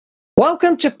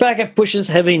Welcome to Packet Push's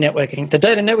Heavy Networking, the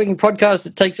data networking podcast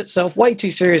that takes itself way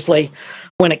too seriously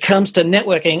when it comes to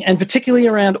networking, and particularly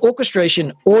around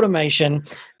orchestration, automation,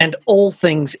 and all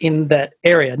things in that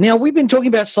area. Now, we've been talking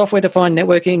about software-defined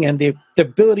networking and the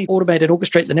ability to automate and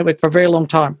orchestrate the network for a very long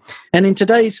time. And in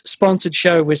today's sponsored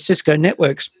show with Cisco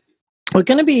Networks, we're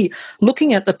going to be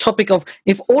looking at the topic of,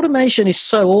 if automation is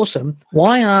so awesome,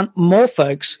 why aren't more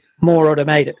folks more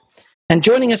automated? And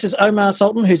joining us is Omar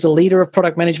Sultan, who's the leader of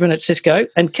product management at Cisco,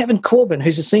 and Kevin Corbin,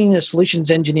 who's a senior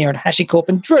solutions engineer at HashiCorp.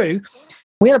 And Drew,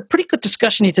 we had a pretty good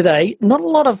discussion here today. Not a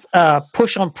lot of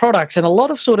push on products and a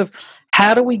lot of sort of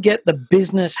how do we get the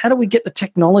business, how do we get the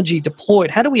technology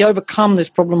deployed? How do we overcome this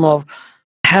problem of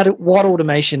what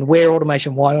automation, where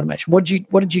automation, why automation? What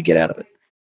did you get out of it?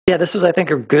 Yeah, this was, I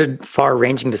think, a good,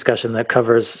 far-ranging discussion that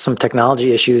covers some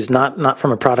technology issues, not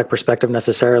from a product perspective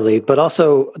necessarily, but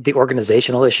also the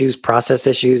organizational issues, process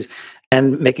issues,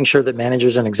 and making sure that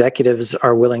managers and executives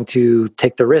are willing to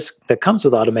take the risk that comes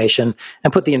with automation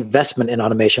and put the investment in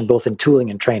automation, both in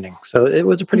tooling and training. So it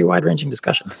was a pretty wide-ranging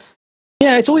discussion.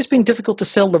 Yeah, it's always been difficult to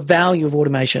sell the value of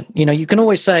automation. You know, you can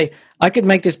always say, I could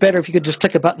make this better if you could just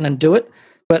click a button and do it,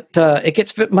 but it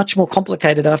gets much more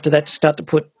complicated after that to start to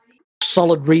put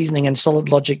solid reasoning and solid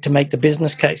logic to make the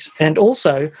business case, and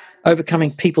also overcoming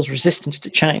people's resistance to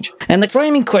change. And the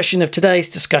framing question of today's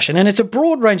discussion, and it's a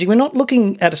broad ranging, we're not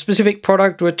looking at a specific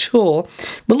product or a tool,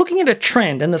 we're looking at a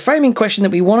trend. And the framing question that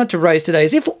we wanted to raise today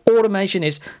is, if automation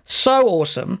is so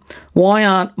awesome, why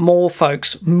aren't more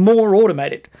folks more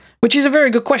automated? Which is a very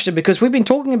good question, because we've been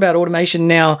talking about automation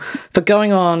now for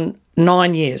going on 8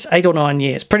 or 9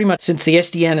 years, pretty much since the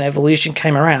SDN evolution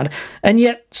came around. And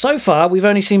yet, so far, we've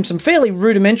only seen some fairly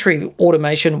rudimentary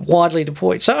automation widely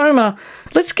deployed. So, Omar,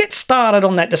 let's get started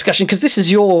on that discussion, because this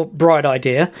is your bright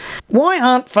idea. Why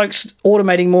aren't folks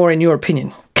automating more, in your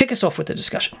opinion? Kick us off with the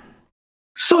discussion.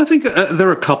 So I think there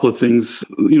are a couple of things,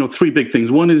 three big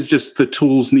things. One is just the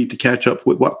tools need to catch up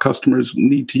with what customers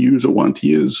need to use or want to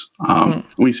use.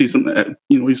 We see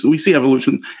we see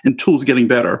evolution in tools getting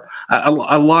better.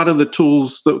 A lot of the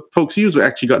tools that folks use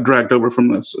actually got dragged over from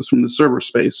the server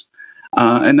space.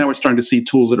 And now we're starting to see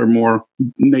tools that are more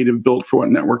native built for what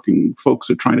networking folks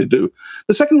are trying to do.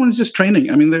 The second one is just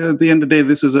training. I mean, at the end of the day,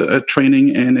 this is a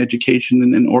training and education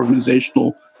and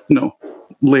organizational,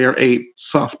 layer 8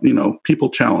 soft, people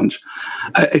challenge.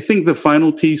 I think the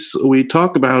final piece we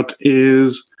talk about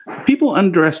is people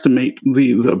underestimate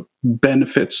the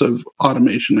benefits of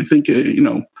automation. I think,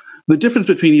 the difference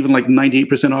between even like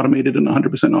 98% automated and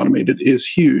 100% automated is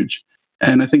huge.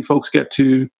 And I think folks get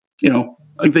to,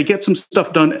 they get some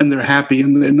stuff done and they're happy,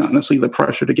 and they're not necessarily the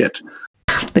pressure to get.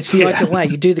 It's the ideal way.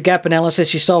 You do the gap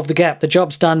analysis, you solve the gap. The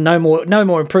job's done. No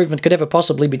more improvement could ever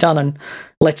possibly be done, and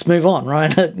let's move on,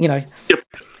 right? Yep.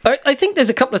 I think there's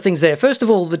a couple of things there. First of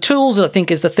all, the tools, I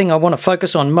think, is the thing I want to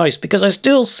focus on most, because I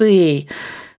still see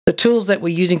the tools that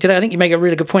we're using today. I think you make a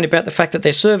really good point about the fact that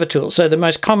they're server tools. So the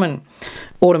most common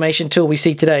automation tool we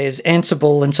see today is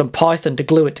Ansible and some Python to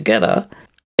glue it together.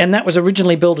 And that was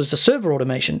originally built as a server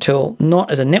automation tool,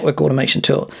 not as a network automation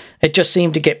tool. It just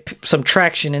seemed to get some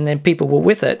traction, and then people were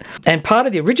with it. And part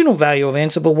of the original value of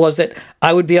Ansible was that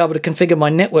I would be able to configure my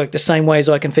network the same way as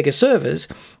I configure servers.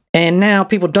 And now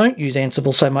people don't use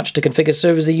Ansible so much to configure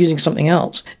servers, they're using something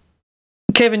else.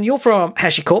 Kevin, you're from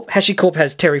HashiCorp. HashiCorp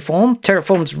has Terraform.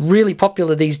 Terraform's really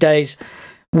popular these days,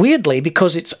 weirdly,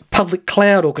 because it's public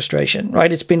cloud orchestration,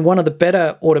 right? It's been one of the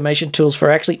better automation tools for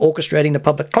actually orchestrating the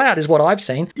public cloud, is what I've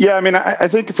seen. Yeah, I mean, I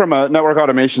think from a network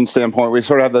automation standpoint, we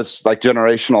sort of have this like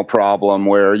generational problem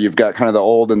where you've got kind of the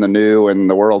old and the new, and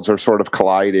the worlds are sort of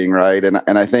colliding, right? And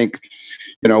I think,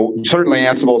 certainly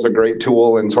Ansible is a great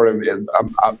tool and sort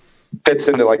of fits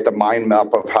into like the mind map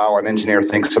of how an engineer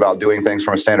thinks about doing things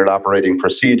from a standard operating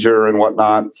procedure and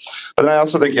whatnot. But then I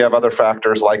also think you have other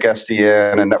factors like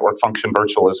SDN and network function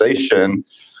virtualization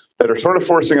that are sort of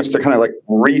forcing us to kind of like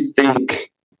rethink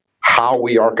how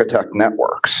we architect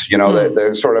networks.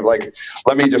 They're sort of like,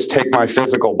 let me just take my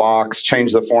physical box,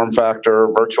 change the form factor,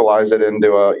 virtualize it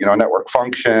into a network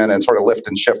function, and sort of lift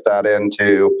and shift that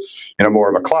into more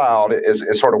of a cloud is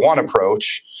sort of one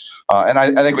approach. And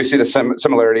I think we see the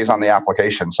similarities on the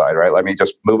application side, right? Let me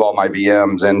just move all my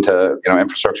VMs into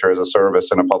infrastructure as a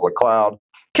service in a public cloud.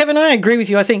 Kevin, I agree with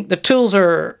you. I think the tools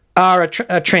are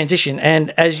a transition,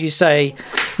 and as you say,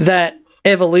 that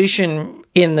evolution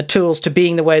in the tools to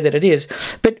being the way that it is.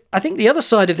 But I think the other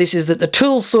side of this is that the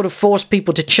tools sort of force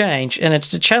people to change, and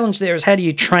it's the challenge there is, how do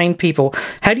you train people?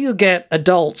 How do you get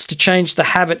adults to change the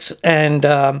habits and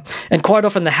quite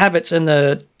often the habits and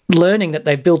the learning that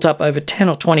they've built up over 10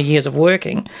 or 20 years of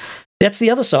working? that's the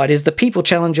other side, is the people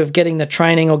challenge of getting the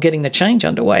training or getting the change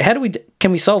underway.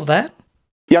 Can we solve that?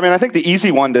 Yeah, I mean, I think the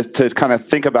easy one to kind of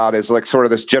think about is like sort of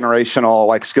this generational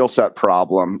like skill set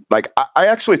problem. Like, I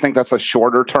actually think that's a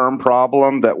shorter term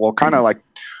problem that will kind of like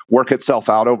work itself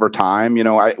out over time.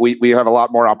 We have a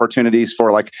lot more opportunities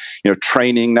for like,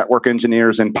 training network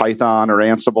engineers in Python or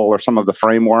Ansible or some of the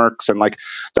frameworks. And like,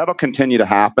 that'll continue to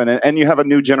happen. And you have a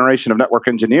new generation of network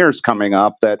engineers coming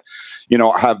up that,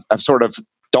 have sort of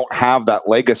don't have that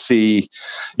legacy,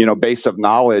 base of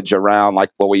knowledge around like,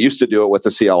 well, we used to do it with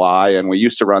the CLI and we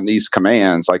used to run these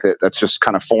commands. Like that's just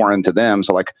kind of foreign to them.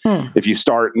 So like, if you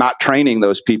start not training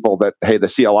those people that, hey, the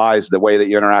CLI is the way that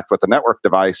you interact with the network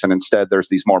device, and instead there's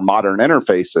these more modern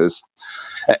interfaces,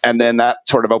 and then that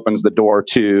sort of opens the door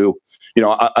to,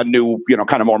 a new,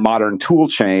 kind of more modern tool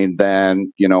chain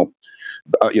than,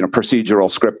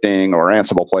 procedural scripting or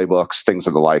Ansible playbooks, things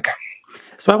of the like.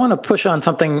 So I want to push on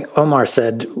something Omar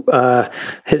said.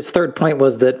 His third point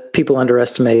was that people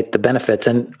underestimate the benefits.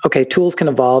 And okay, tools can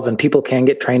evolve and people can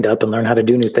get trained up and learn how to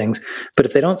do new things. But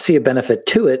if they don't see a benefit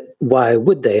to it, why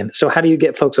would they? And so how do you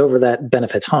get folks over that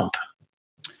benefits hump?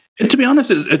 And to be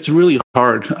honest, it's really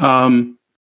hard. The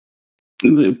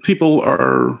people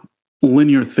are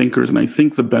linear thinkers, and I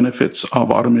think the benefits of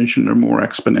automation are more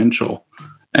exponential.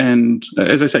 And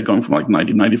as I said, going from like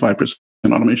 95%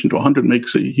 automation to 100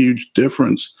 makes a huge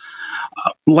difference.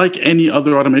 Like any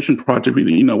other automation project,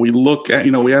 we look at,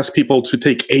 we ask people to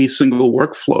take a single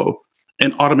workflow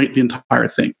and automate the entire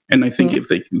thing. And I think if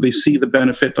they see the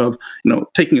benefit of,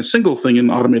 taking a single thing and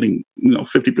automating,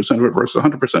 50% of it versus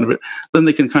 100% of it, then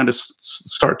they can kind of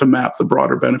start to map the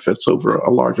broader benefits over a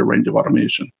larger range of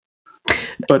automation.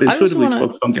 But intuitively,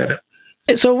 folks don't get it.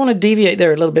 So I want to deviate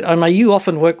there a little bit. You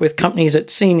often work with companies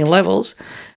at senior levels.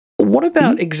 What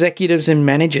about executives and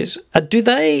managers? Do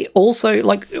they also,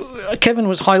 like Kevin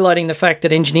was highlighting the fact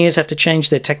that engineers have to change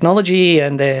their technology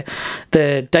and their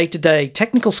day-to-day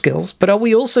technical skills, but are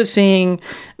we also seeing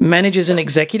managers and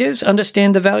executives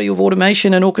understand the value of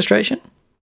automation and orchestration?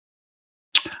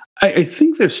 I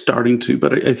think they're starting to,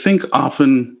 but I think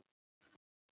often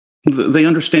they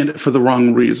understand it for the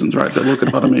wrong reasons, right? They look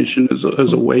at automation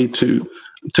as a way to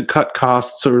cut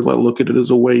costs, or they look at it as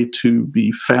a way to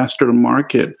be faster to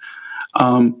market.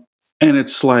 And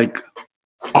it's like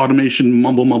automation,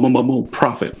 mumble,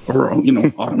 profit, or,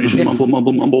 automation, mumble,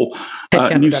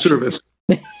 new service.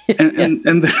 And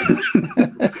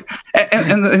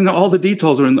all the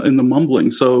details are in the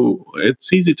mumbling. So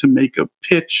it's easy to make a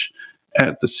pitch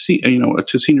at to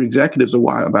senior executives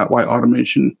about why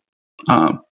automation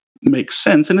makes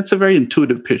sense, and it's a very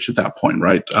intuitive pitch at that point,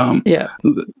 right?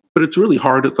 But it's really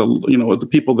hard at the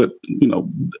people that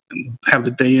have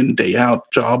the day in day out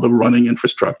job of running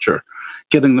infrastructure,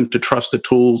 getting them to trust the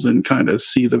tools and kind of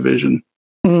see the vision.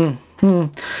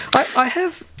 I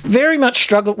have very much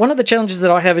struggled. One of the challenges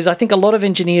that I have is I think a lot of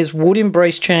engineers would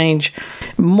embrace change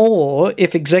more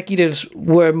if executives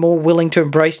were more willing to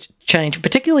embrace change.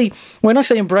 Particularly when I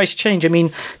say embrace change, I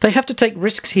mean they have to take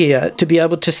risks here to be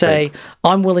able to say, right,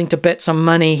 I'm willing to bet some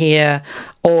money here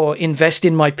or invest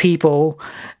in my people,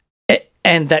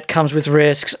 and that comes with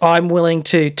risks. I'm willing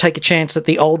to take a chance that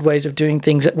the old ways of doing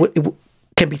things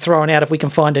can be thrown out if we can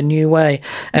find a new way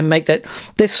and make that.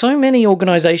 There's so many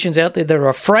organizations out there that are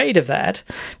afraid of that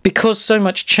because so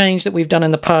much change that we've done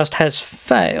in the past has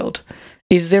failed.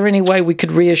 Is there any way we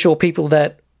could reassure people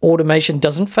that automation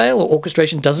doesn't fail or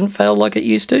orchestration doesn't fail like it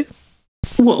used to?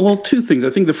 Well, two things. I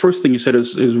think the first thing you said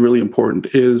is really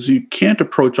important, is you can't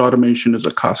approach automation as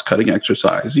a cost-cutting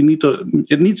exercise.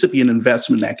 It needs to be an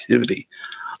investment activity.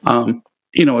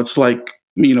 It's like,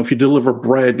 if you deliver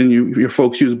bread and your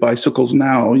folks use bicycles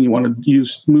now and you want to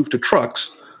move to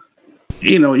trucks,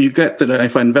 you get that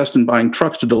if I invest in buying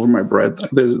trucks to deliver my bread,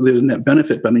 there's net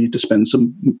benefit, but I need to spend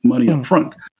some money up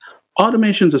front.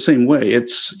 Automation's the same way.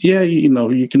 It's,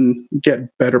 you can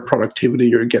get better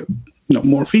productivity or get,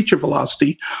 more feature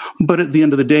velocity, but at the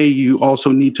end of the day, you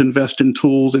also need to invest in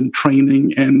tools and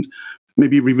training and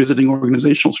maybe revisiting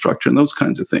organizational structure and those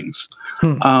kinds of things.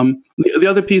 The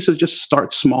other piece is just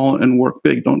start small and work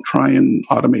big. Don't try and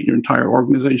automate your entire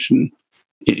organization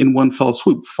in one fell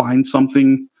swoop. Find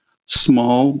something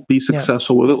small, be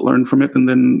successful with it, learn from it, and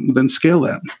then scale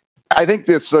that. I think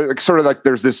it's sort of like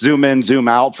there's this zoom in, zoom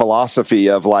out philosophy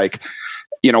of like,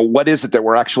 what is it that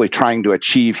we're actually trying to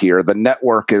achieve here? The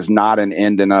network is not an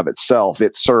end in of itself.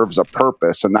 It serves a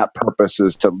purpose, and that purpose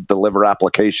is to deliver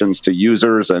applications to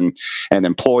users and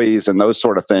employees and those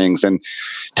sort of things. And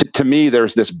to me,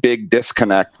 there's this big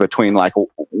disconnect between like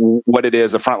what it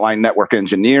is a frontline network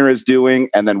engineer is doing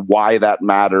and then why that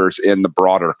matters in the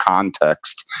broader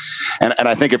context. And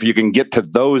I think if you can get to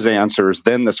those answers,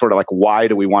 then the sort of like why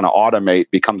do we want to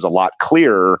automate becomes a lot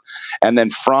clearer. And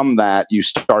then from that, you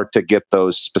start to get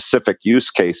those specific use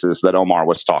cases that Omar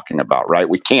was talking about, right?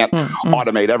 We can't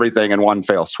automate everything in one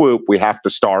fell swoop. We have to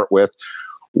start with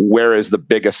where is the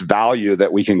biggest value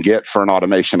that we can get for an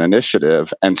automation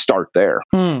initiative and start there.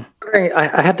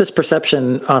 I have this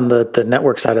perception on the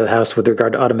network side of the house with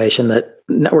regard to automation that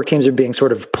network teams are being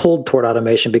sort of pulled toward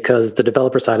automation because the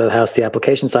developer side of the house, the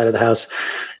application side of the house,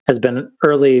 has been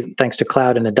early, thanks to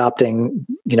cloud, in adopting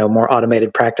more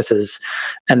automated practices,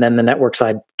 and then the network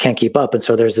side can't keep up, and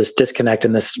so there's this disconnect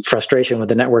and this frustration with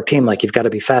the network team. Like, you've got to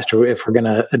be faster if we're going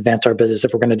to advance our business,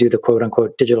 if we're going to do the quote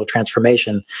unquote digital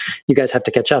transformation. You guys have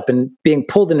to catch up, and being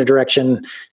pulled in a direction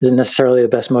isn't necessarily the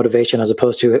best motivation, as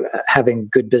opposed to having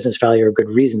good business value or good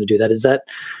reason to do that. Is that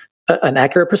an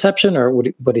accurate perception, or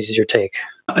what is your take?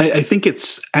 I think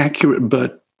it's accurate,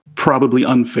 but probably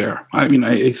unfair. I mean,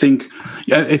 I think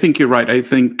you're right. I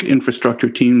think infrastructure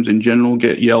teams in general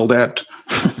get yelled at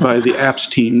by the apps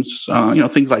teams.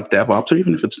 Things like DevOps, or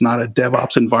even if it's not a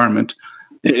DevOps environment,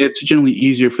 it's generally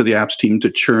easier for the apps team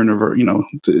to churn over,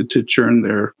 to churn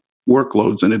their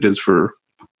workloads than it is for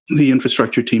the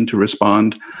infrastructure team to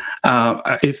respond.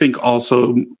 I think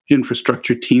also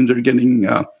infrastructure teams are getting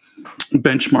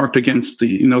benchmarked against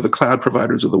the cloud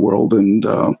providers of the world, and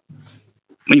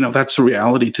that's the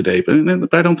reality today.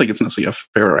 But I don't think it's necessarily a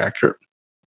fair or accurate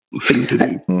thing to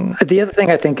do. The other thing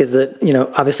I think is that,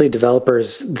 obviously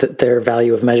developers, their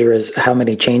value of measure is how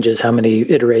many changes, how many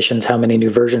iterations, how many new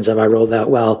versions have I rolled out.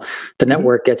 Well, the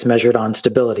network gets measured on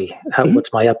stability.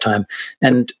 What's my uptime?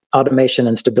 And automation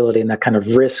and stability and that kind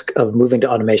of risk of moving to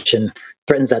automation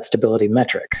threatens that stability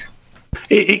metric.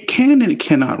 It can and it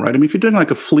cannot, right? I mean, if you're doing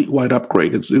like a fleet-wide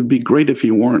upgrade, it would be great if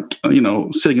you weren't,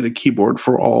 sitting at a keyboard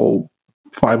for all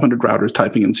 500 routers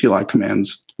typing in CLI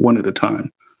commands one at a time.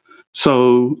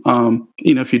 So,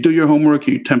 if you do your homework,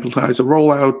 you templatize a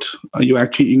rollout, you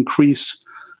actually increase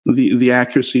the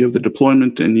accuracy of the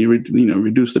deployment, and you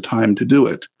reduce the time to do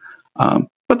it.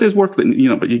 But there's work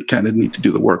that, but you kind of need to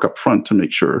do the work up front to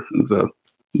make sure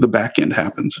the back end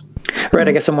happens. Right.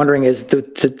 I guess I'm wondering, is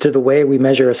the way we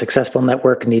measure a successful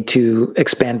network need to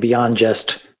expand beyond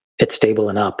just it's stable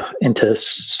and up into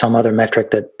some other metric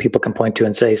that people can point to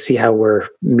and say, see how we're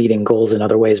meeting goals in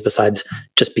other ways besides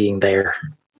just being there?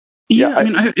 Yeah,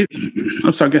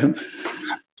 I'm sorry, go ahead.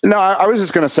 No, I was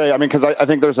just going to say, because I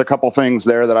think there's a couple things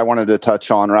there that I wanted to touch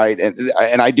on, right?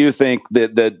 And I do think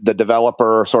that the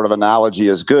developer sort of analogy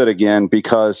is good, again,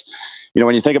 because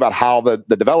when you think about how the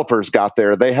developers got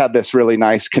there, they had this really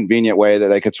nice, convenient way that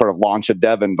they could sort of launch a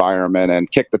dev environment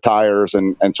and kick the tires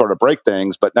and sort of break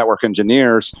things. But network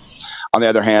engineers, on the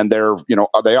other hand,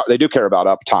 they do care about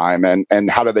uptime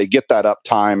and how do they get that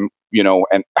uptime,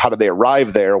 and how do they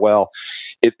arrive there? Well,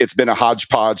 it's been a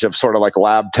hodgepodge of sort of like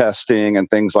lab testing and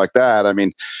things like that.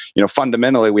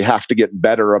 Fundamentally, we have to get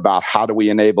better about how do we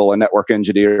enable a network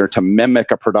engineer to mimic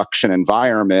a production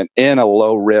environment in a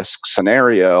low risk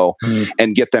scenario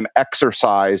and get them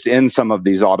exercised in some of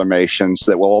these automations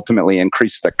that will ultimately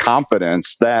increase the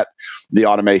confidence that the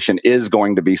automation is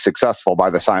going to be successful by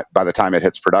the time it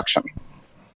hits production.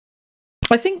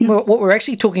 I think what we're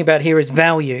actually talking about here is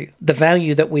value, the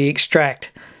value that we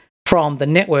extract from the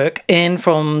network and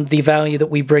from the value that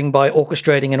we bring by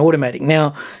orchestrating and automating.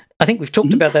 Now, I think we've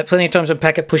talked about that plenty of times on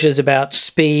Packet Pushers, about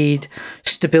speed,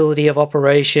 stability of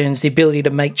operations, the ability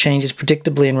to make changes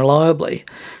predictably and reliably.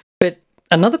 But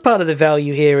another part of the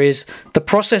value here is the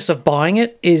process of buying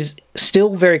it is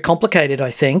still very complicated,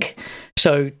 I think.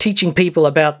 So teaching people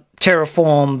about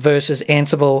Terraform versus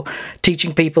Ansible,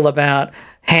 teaching people about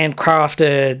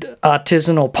handcrafted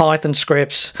artisanal Python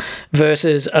scripts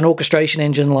versus an orchestration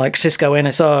engine like Cisco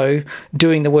NSO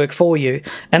doing the work for you,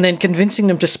 and then convincing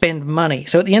them to spend money.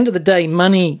 So at the end of the day,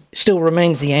 money still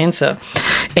remains the answer.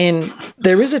 And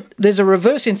there's a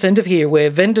reverse incentive here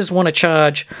where vendors want to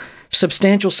charge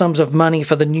substantial sums of money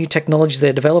for the new technology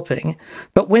they're developing.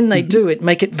 But when they do it,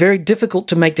 make it very difficult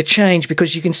to make the change,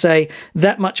 because you can say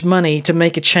that much money to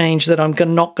make a change that I'm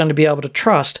not going to be able to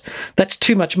trust, that's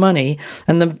too much money.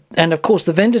 And of course,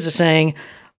 the vendors are saying,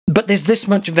 but there's this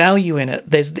much value in it.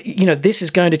 There's, this is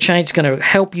going to change. It's going to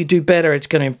help you do better. It's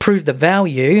going to improve the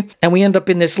value. And we end up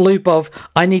in this loop of,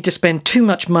 I need to spend too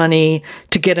much money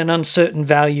to get an uncertain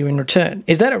value in return.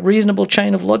 Is that a reasonable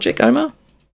chain of logic, Omar?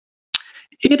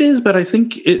 It is, but I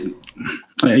think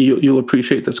you'll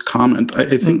appreciate this comment.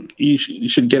 I think you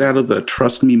should get out of the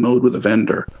trust me mode with a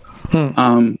vendor.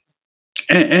 And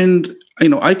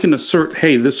I can assert,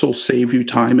 hey, this will save you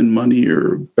time and money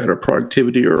or better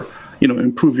productivity or,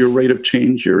 improve your rate of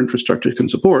change your infrastructure can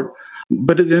support.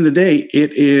 But at the end of the day,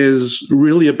 it is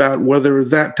really about whether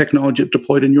that technology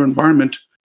deployed in your environment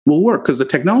will work, because the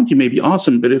technology may be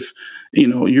awesome, but if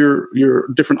your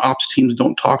different ops teams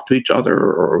don't talk to each other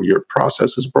or your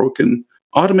process is broken,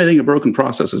 automating a broken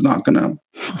process is not going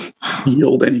to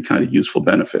yield any kind of useful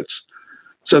benefits.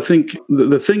 So I think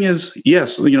the thing is,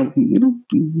 yes,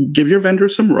 give your vendor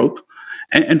some rope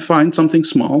and find something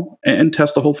small and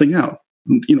test the whole thing out.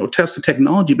 Test the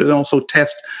technology, but also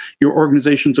test your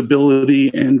organization's ability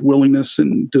and willingness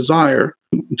and desire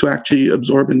to actually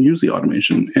absorb and use the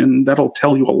automation. And that'll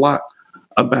tell you a lot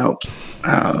about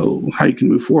how you can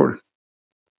move forward.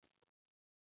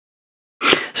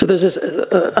 So there's this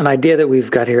an idea that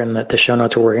we've got here in the show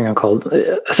notes we're working on called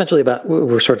essentially about,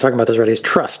 we're sort of talking about this already, is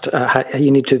trust. How you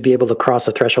need to be able to cross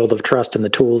a threshold of trust in the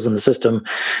tools and the system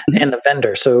and the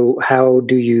vendor. So how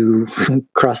do you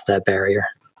cross that barrier?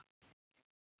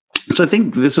 So I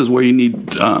think this is where you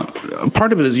need,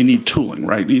 part of it is you need tooling,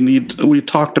 right? We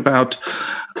talked about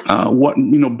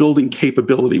building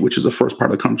capability, which is the first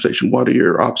part of the conversation. What are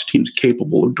your ops teams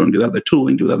capable of doing? Do they have the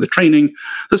tooling? Do they have the training?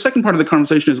 The second part of the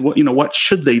conversation is what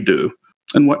should they do?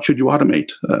 And what should you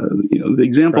automate? The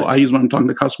example I use when I'm talking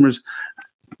to customers,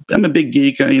 I'm a big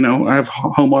geek. I have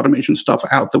home automation stuff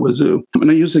out the wazoo.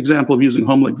 And I use the example of using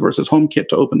HomeLink versus HomeKit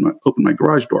to open my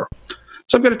garage door.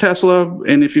 So I've got a Tesla,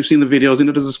 and if you've seen the videos,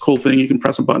 it does this cool thing. You can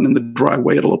press a button in the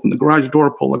driveway. It'll open the garage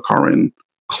door, pull the car in,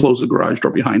 close the garage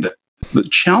door behind it. The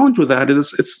challenge with that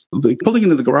is the pulling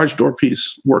into the garage door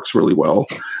piece works really well.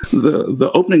 The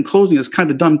opening and closing is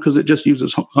kind of dumb because it just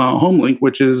uses HomeLink,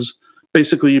 which is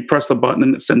basically you press the button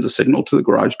and it sends a signal to the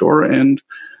garage door, and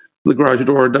the garage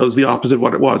door does the opposite of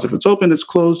what it was. If it's open, it's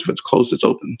closed. If it's closed, it's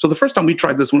open. So the first time we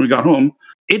tried this when we got home,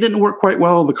 it didn't work quite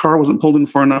well. The car wasn't pulled in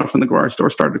far enough, and the garage door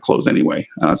started to close anyway.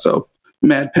 So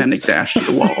mad panic dash to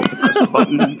the wall, press the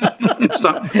button, and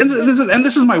stop. And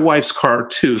this is my wife's car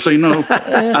too. So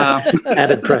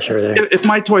added pressure there. If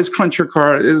my toys crunch your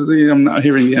car, I'm not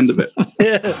hearing the end of it.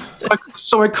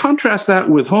 So I contrast that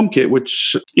with HomeKit,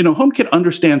 which HomeKit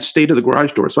understands state of the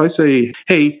garage door. So I say,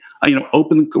 hey,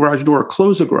 open the garage door, or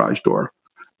close the garage door,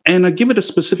 and I give it a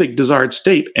specific desired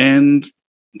state, and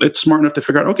it's smart enough to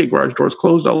figure out, okay, garage door is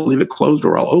closed, I'll leave it closed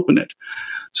or I'll open it.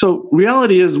 So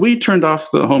reality is we turned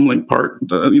off the HomeLink part,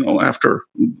 after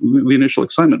the initial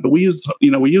excitement, but we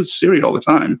use Siri all the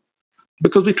time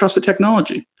because we trust the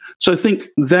technology. So I think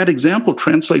that example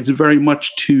translates very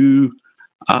much to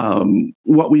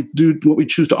what we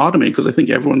choose to automate, because I think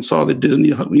everyone saw the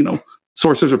Disney,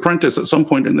 Sorcerer's Apprentice at some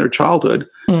point in their childhood.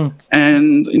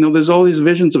 And, there's all these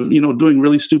visions of, doing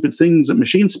really stupid things at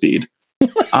machine speed.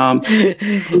 Not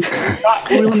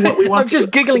really what we want. I'm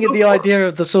just giggling at the idea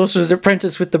of the Sorcerer's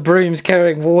Apprentice with the brooms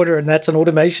carrying water, and that's an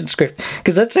automation script,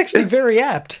 because that's actually very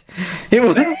apt. It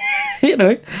will,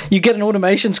 you get an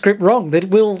automation script wrong, that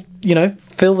will,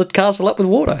 fill the castle up with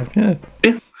water. Yeah.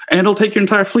 And it'll take your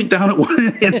entire fleet down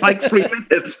in like 3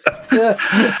 minutes.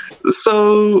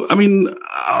 So,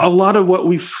 a lot of what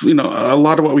we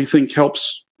think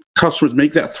helps customers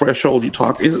make that threshold you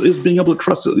talk is being able to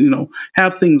trust it.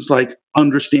 Have things like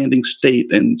understanding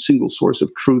state and single source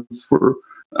of truth for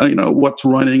what's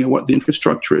running and what the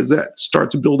infrastructure is. That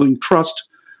starts building trust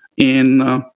in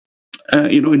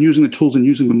and using the tools and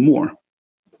using them more.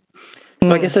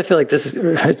 Well, I guess I feel like this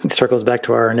circles back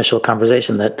to our initial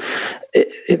conversation, that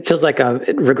it feels like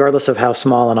regardless of how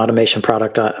small an automation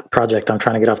project I'm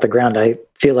trying to get off the ground, I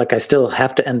feel like I still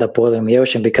have to end up boiling the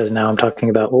ocean, because now I'm talking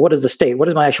about, well, what is the state? What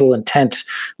is my actual intent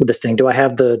with this thing? Do I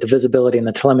have the visibility and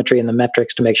the telemetry and the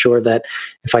metrics to make sure that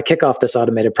if I kick off this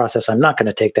automated process, I'm not going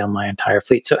to take down my entire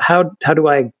fleet? So how do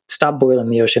I stop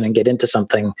boiling the ocean and get into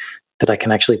something that I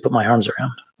can actually put my arms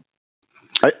around?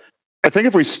 I think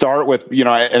if we start with,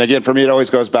 and again, for me, it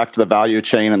always goes back to the value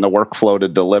chain and the workflow to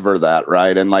deliver that,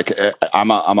 right? And like,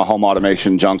 I'm a home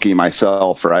automation junkie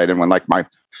myself, right? And when like my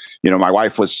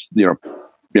wife was,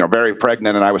 very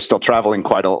pregnant, and I was still traveling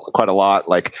quite a lot,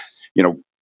 like,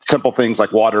 simple things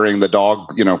like watering the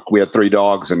dog, we had 3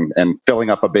 dogs, and filling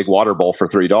up a big water bowl for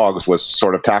 3 dogs was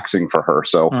sort of taxing for her.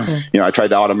 So, I tried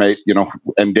to automate,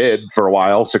 and did for a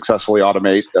while successfully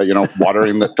automate,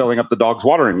 filling up the dog's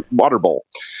water bowl.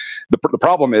 The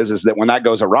problem is that when that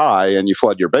goes awry and you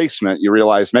flood your basement, you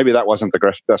realize maybe that wasn't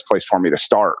the best place for me to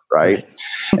start, right?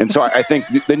 And so I think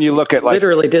then you look at like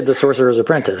literally did the Sorcerer's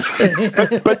Apprentice.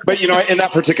 but in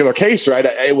that particular case, right,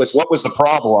 it was what was the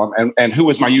problem and who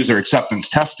was my user acceptance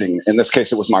testing? In this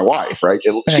case, it was my wife, right?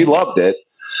 She loved it.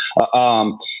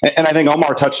 And I think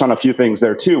Omar touched on a few things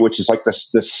there too, which is like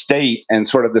this state and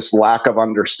sort of this lack of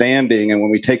understanding. And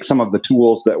when we take some of the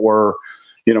tools that were,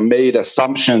 made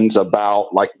assumptions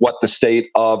about like what the state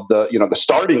of the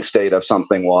starting state of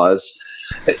something was,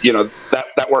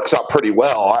 that works out pretty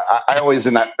well. I always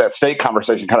in that state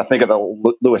conversation kind of think of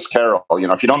the Lewis Carroll.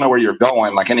 If you don't know where you're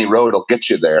going, like any road will get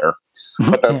you there.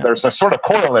 But there's a sort of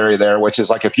corollary there, which is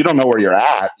like if you don't know where you're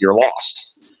at, you're lost.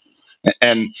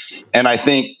 And I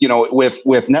think,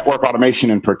 with network automation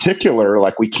in particular,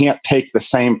 like we can't take the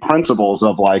same principles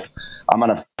of like, I'm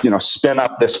going to, spin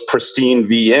up this pristine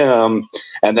VM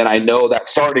and then I know that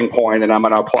starting point and I'm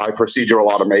going to apply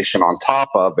procedural automation on top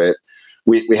of it.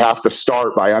 We have to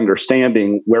start by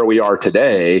understanding where we are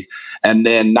today and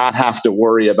then not have to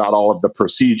worry about all of the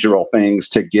procedural things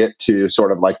to get to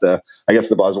sort of like the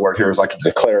buzzword here is like a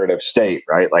declarative state,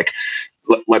 right? Like,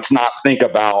 let's not think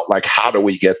about like how do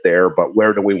we get there, but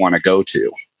where do we want to go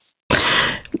to?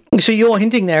 So you're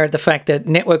hinting there at the fact that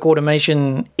network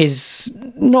automation is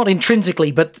not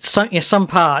intrinsically, but some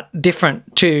part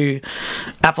different to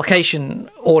application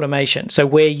automation. So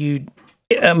where you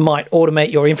might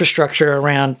automate your infrastructure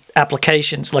around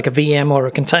applications like a VM or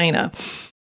a container.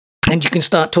 And you can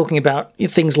start talking about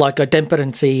things like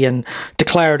idempotency and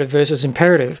declarative versus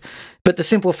imperative. But the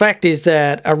simple fact is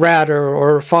that a router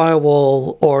or a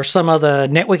firewall or some other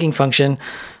networking function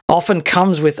often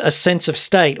comes with a sense of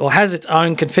state or has its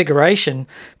own configuration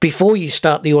before you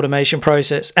start the automation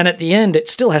process. And at the end, it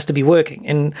still has to be working.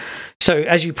 And so,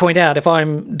 as you point out, if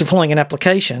I'm deploying an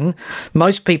application,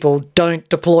 most people don't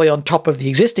deploy on top of the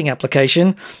existing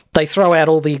application. They throw out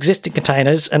all the existing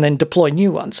containers and then deploy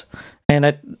new ones.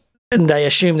 And they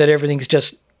assume that everything's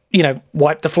just,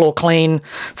 wipe the floor clean,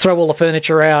 throw all the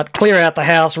furniture out, clear out the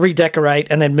house, redecorate,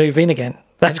 and then move in again.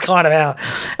 That's kind of how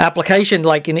application,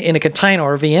 like in a container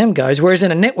or a VM goes. Whereas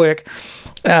in a network,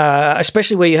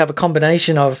 especially where you have a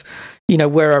combination of,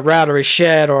 where a router is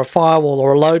shared or a firewall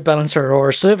or a load balancer or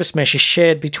a service mesh is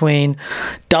shared between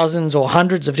dozens or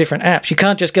hundreds of different apps, you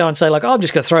can't just go and say like, I'm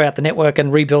just going to throw out the network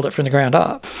and rebuild it from the ground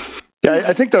up. Yeah,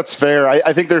 I think that's fair.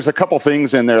 I think there's a couple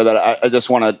things in there that I just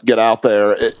want to get out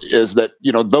there is that,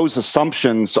 those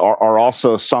assumptions are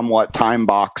also somewhat time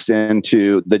boxed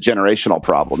into the generational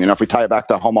problem. If we tie it back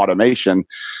to home automation,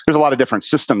 there's a lot of different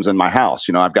systems in my house.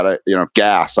 I've got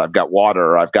gas, I've got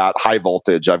water, I've got high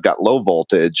voltage, I've got low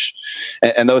voltage.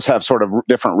 And those have sort of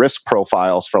different risk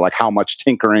profiles for like how much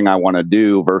tinkering I want to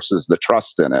do versus the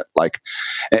trust in it. Like,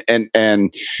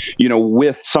 and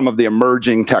with some of the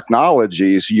emerging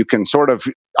technologies, you can sort of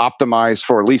optimize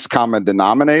for least common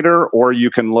denominator, or you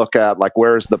can look at like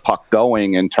where's the puck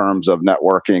going in terms of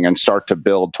networking and start to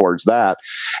build towards that.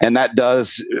 And that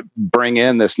does bring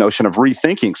in this notion of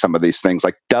rethinking some of these things.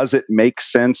 Like, does it make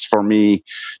sense for me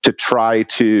to try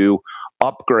to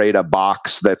upgrade a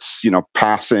box that's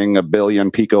passing 1 billion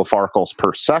picofarcals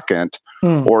per second,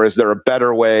 or is there a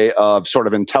better way of sort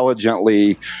of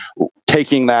intelligently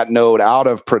taking that node out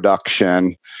of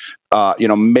production,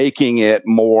 making it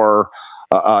more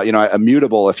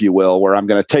immutable, if you will, where I'm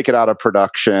going to take it out of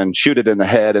production, shoot it in the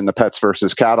head in the pets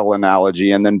versus cattle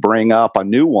analogy, and then bring up a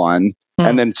new one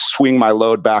and then swing my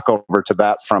load back over to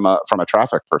that from a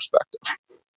traffic perspective.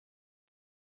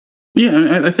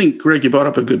 Yeah, I think, Greg, you brought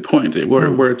up a good point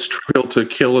where it's trivial to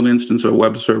kill an instance of a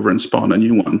web server and spawn a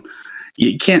new one.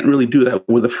 You can't really do that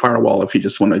with a firewall if you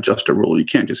just want to adjust a rule. You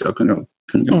can't just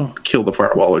kill the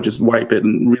firewall or just wipe it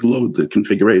and reload the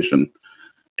configuration.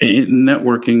 In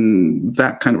networking,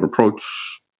 that kind of approach,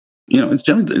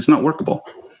 it's not workable.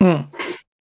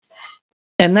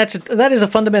 And that is a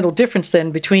fundamental difference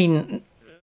then between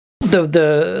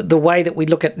the way that we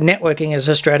look at networking as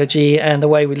a strategy and the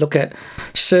way we look at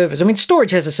servers. I mean,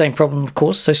 storage has the same problem, of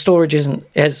course. So storage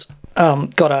has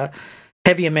got a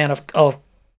heavy amount of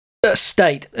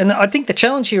state. And I think the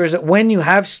challenge here is that when you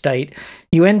have state,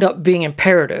 you end up being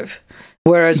imperative,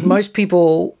 whereas most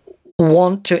people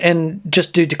want to and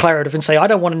just do declarative and say, I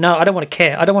don't want to know, I don't want to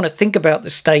care, I don't want to think about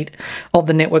the state of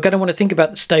the network, I don't want to think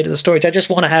about the state of the storage, I just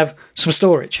want to have some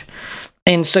storage.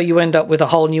 And so you end up with a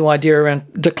whole new idea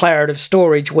around declarative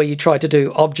storage, where you try to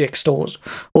do object stores,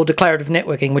 or declarative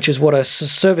networking, which is what a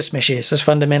service mesh is. Is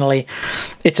fundamentally,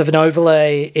 it's of an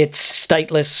overlay, it's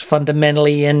stateless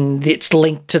fundamentally, and it's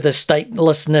linked to the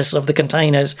statelessness of the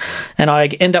containers. And I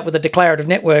end up with a declarative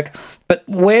network. But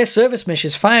where service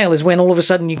meshes fail is when all of a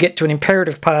sudden you get to an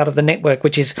imperative part of the network,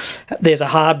 which is there's a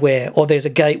hardware, or there's a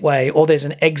gateway, or there's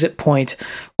an exit point,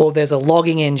 or there's a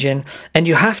logging engine, and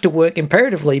you have to work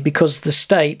imperatively because the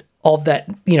state of that,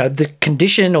 the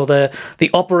condition or the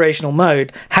operational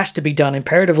mode has to be done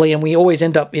imperatively, and we always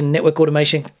end up in network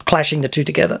automation clashing the two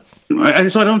together. So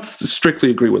I don't strictly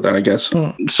agree with that, I guess.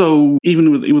 So even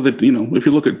with it, if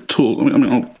you look at tool,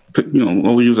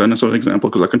 I'll use that as an example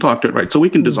because I can talk to it, right? So we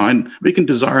can design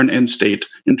an end state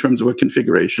in terms of a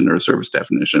configuration or a service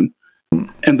definition,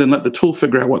 and then let the tool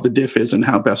figure out what the diff is and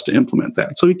how best to implement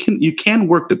that. So you can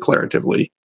work declaratively,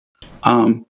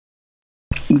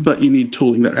 but you need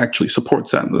tooling that actually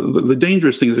supports that. The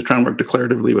dangerous thing is to try and work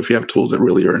declaratively if you have tools that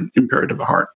really are imperative at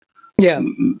heart. Yeah.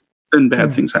 Then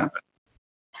bad things happen.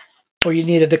 Or you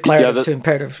need a declarative to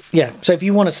imperative. Yeah. So if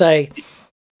you want to say,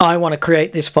 I want to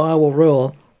create this firewall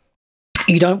rule,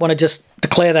 you don't want to just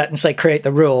declare that and say create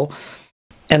the rule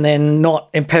and then not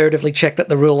imperatively check that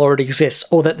the rule already exists,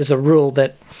 or that there's a rule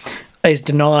that is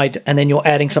denied and then you're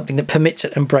adding something that permits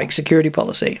it and breaks security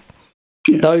policy.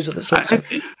 Yeah. Those are the sorts of...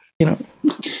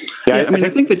 I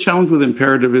think the challenge with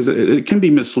imperative is it can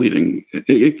be misleading.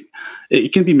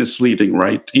 It can be misleading,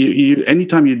 right? You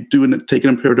anytime you take an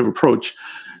imperative approach,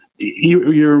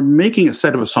 you're making a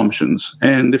set of assumptions,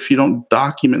 and if you don't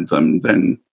document them,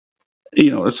 then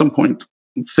at some point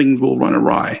things will run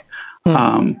awry.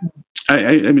 Run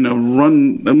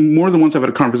more than once. I've had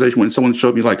a conversation when someone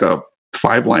showed me like a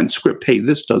 5-line script. Hey,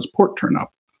 this does port turn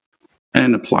up,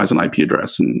 and applies an IP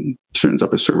address and turns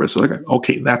up a service. So like,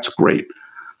 okay, that's great.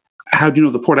 How do you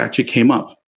know the port actually came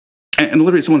up? And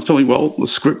literally someone's telling me, well, the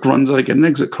script runs like an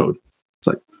exit code. It's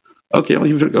like, okay,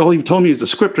 all you've told me is the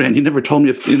script ran. You never told me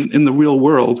if in the real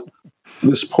world,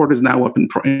 this port is now up and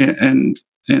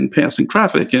passing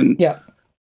traffic. And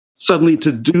suddenly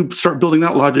start building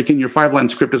that logic in your 5-line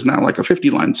script is now like a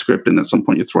 50-line script. And at some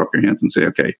point you throw up your hands and say,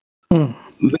 okay,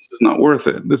 this is not worth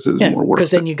it. This is more worth it.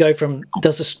 Because then you go from,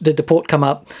 did the port come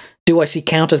up? Do I see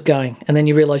counters going? And then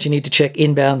you realize you need to check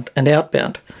inbound and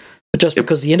outbound. But just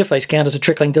because the interface counters are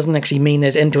trickling doesn't actually mean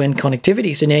there's end-to-end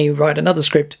connectivity. So now you write another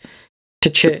script to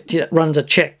check, that runs a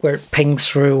check where it pings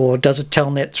through or does a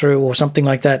telnet through or something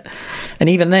like that. And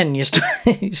even then, you're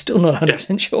still not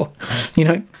 100% sure,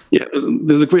 Yeah,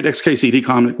 there's a great XKCD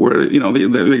comic where,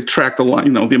 they track the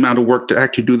line, the amount of work to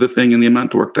actually do the thing and the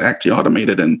amount of work to actually automate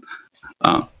it. And,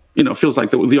 it feels like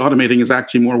the automating is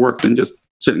actually more work than just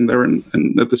sitting there and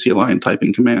at the CLI and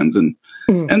typing commands. And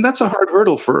that's a hard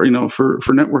hurdle for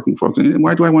networking folks. And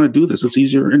why do I want to do this? It's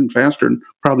easier and faster and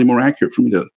probably more accurate for me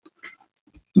to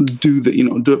do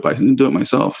it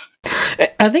myself.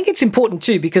 I think it's important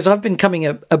too, because I've been becoming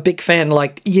a big fan. I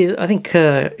think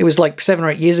it was like 7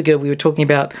 or 8 years ago, we were talking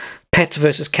about pets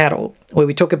versus cattle, where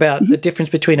we talk about the difference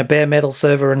between a bare metal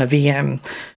server and a VM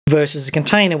versus a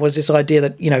container. Was this idea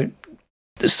that,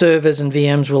 the servers and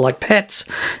VMs were like pets,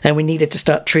 and we needed to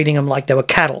start treating them like they were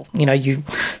cattle. You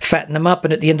fatten them up,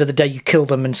 and at the end of the day, you kill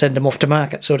them and send them off to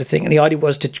market, sort of thing. And the idea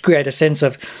was to create a sense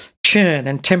of churn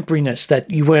and temporariness,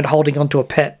 that you weren't holding onto a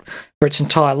pet for its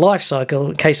entire life cycle.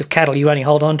 In the case of cattle, you only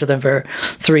hold on to them for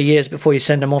 3 years before you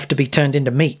send them off to be turned into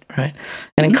meat, right?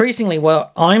 And increasingly,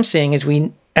 what I'm seeing is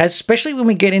especially when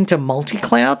we get into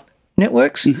multi-cloud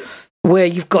networks, where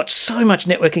you've got so much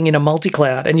networking in a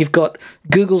multi-cloud, and you've got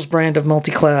Google's brand of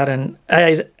multi-cloud and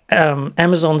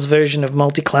Amazon's version of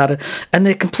multi-cloud, and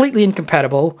they're completely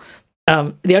incompatible.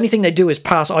 The only thing they do is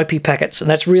pass IP packets, and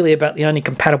that's really about the only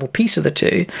compatible piece of the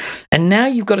two. And now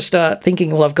you've got to start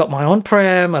thinking, well, I've got my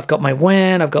on-prem, I've got my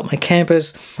WAN, I've got my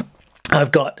campus,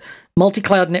 I've got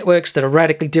multi-cloud networks that are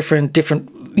radically different,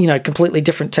 completely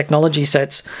different technology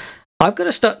sets. I've got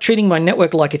to start treating my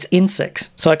network like it's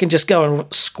insects, so I can just go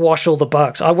and squash all the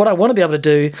bugs. What I want to be able to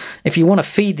do, if you want to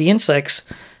feed the insects,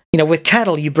 with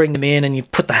cattle, you bring them in and you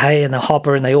put the hay in the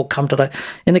hopper and they all come to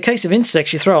in the case of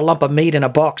insects, you throw a lump of meat in a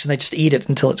box and they just eat it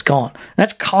until it's gone.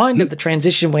 That's kind of the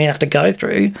transition we have to go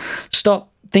through.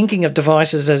 Stop thinking of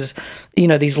devices as,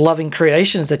 these loving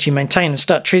creations that you maintain, and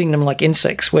start treating them like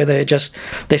insects, where there's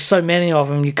so many of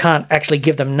them, you can't actually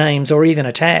give them names or even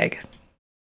a tag.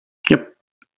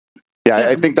 Yeah,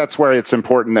 I think that's where it's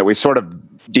important that we sort of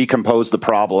decompose the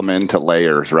problem into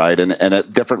layers, right? And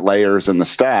at different layers in the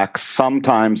stack,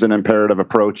 sometimes an imperative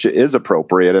approach is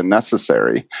appropriate and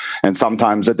necessary. And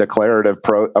sometimes a declarative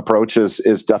approach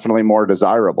is definitely more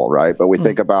desirable, right? But we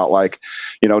think about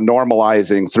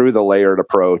normalizing through the layered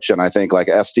approach. And I think like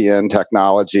SDN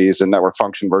technologies and network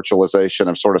function virtualization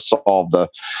have sort of solved the,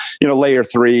 layer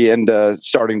 3 into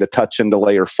starting to touch into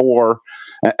layer 4.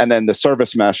 And then the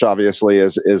service mesh obviously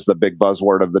is the big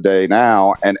buzzword of the day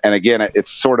now. And again,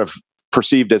 it's sort of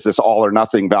perceived as this all or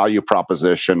nothing value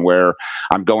proposition where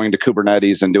I'm going to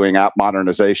Kubernetes and doing app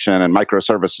modernization and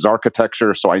microservices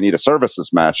architecture, so I need a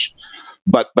services mesh.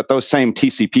 But those same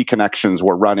TCP connections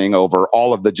were running over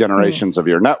all of the generations of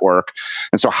your network.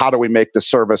 And so how do we make the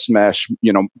service mesh,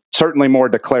 certainly more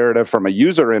declarative from a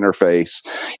user interface,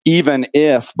 even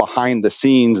if behind the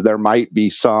scenes there might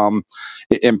be some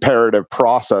imperative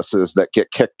processes that get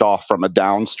kicked off from a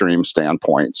downstream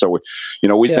standpoint. So,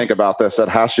 we think about this at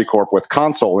HashiCorp with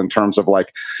Consul in terms of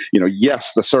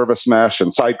yes, the service mesh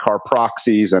and sidecar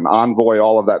proxies and Envoy,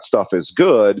 all of that stuff is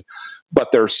good.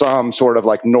 But there's some sort of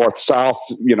like north-south,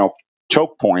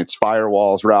 choke points,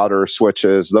 firewalls, routers,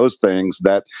 switches, those things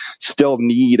that still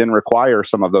need and require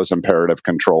some of those imperative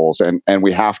controls. And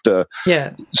we have to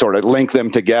sort of link them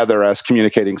together as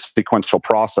communicating sequential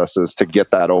processes to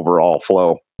get that overall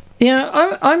flow. Yeah,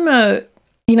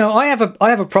 I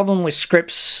have a problem with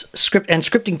script and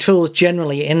scripting tools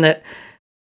generally in that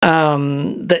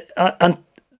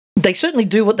they certainly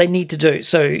do what they need to do.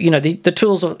 So, the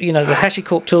tools of, the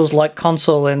HashiCorp tools like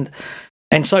Consul and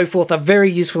so forth are very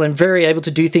useful and very able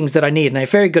to do things that I need. And they're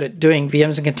very good at doing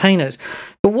VMs and containers.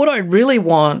 But what I really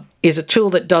want is a tool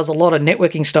that does a lot of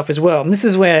networking stuff as well. And this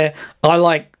is where I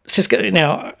like Cisco.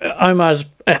 Now, Omar's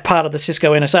a part of the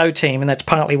Cisco NSO team, and that's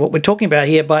partly what we're talking about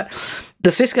here. But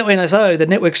the Cisco NSO, the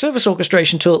network service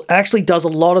orchestration tool, actually does a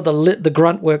lot of the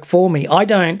grunt work for me. I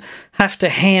don't have to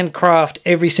handcraft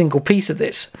every single piece of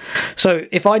this. So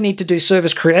if I need to do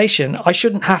service creation, I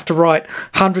shouldn't have to write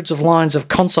hundreds of lines of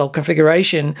console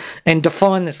configuration and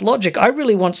define this logic. I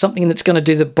really want something that's going to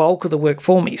do the bulk of the work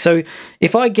for me. So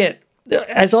if I get,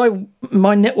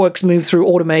 my networks move through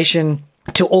automation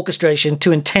to orchestration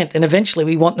to intent, and eventually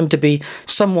we want them to be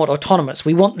somewhat autonomous.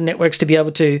 We want the networks to be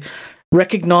able to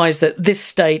recognize that this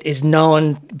state is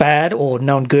known bad or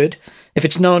known good. If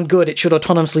it's known good, it should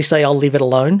autonomously say, I'll leave it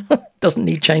alone. Doesn't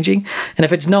need changing. And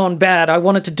if it's known bad, I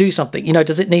want it to do something.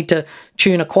 Does it need to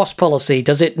tune a QoS policy?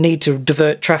 Does it need to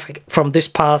divert traffic from this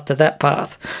path to that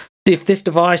path? If this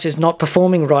device is not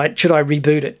performing right, should I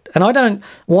reboot it? And I don't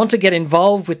want to get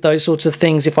involved with those sorts of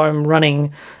things if I'm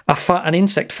running an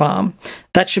insect farm.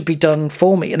 That should be done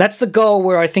for me. And that's the goal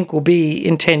where I think we'll be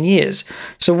in 10 years.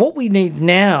 So what we need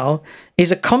now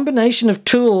is a combination of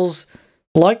tools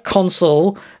like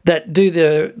Consul that do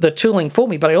the tooling for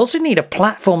me, but I also need a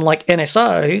platform like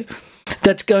NSO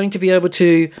that's going to be able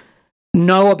to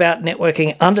know about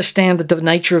networking, understand the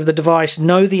nature of the device,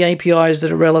 know the APIs that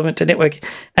are relevant to networking,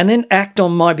 and then act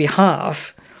on my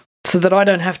behalf so that I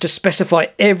don't have to specify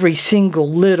every single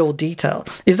little detail.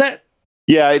 Is that?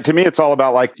 Yeah, to me, it's all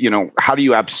about how do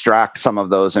you abstract some of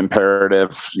those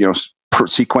imperative,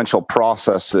 sequential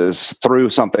processes through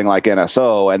something like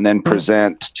NSO and then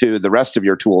present to the rest of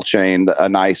your tool chain a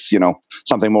nice,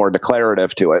 something more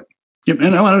declarative to it. Yeah,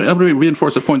 and I want to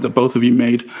reinforce a point that both of you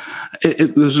made.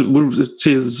 It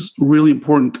is really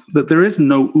important that there is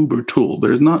no Uber tool.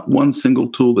 There's not one single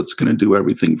tool that's going to do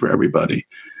everything for everybody.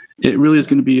 It really is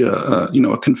going to be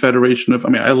a confederation of.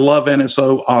 I love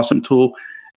NSO, awesome tool.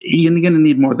 You're going to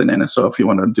need more than NSO if you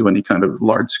want to do any kind of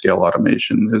large scale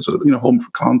automation. There's a home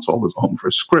for Consul. There's a home for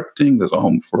scripting. There's a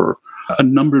home for a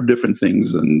number of different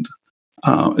things, and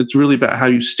it's really about how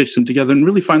you stitch them together and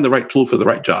really find the right tool for the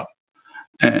right job.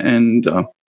 And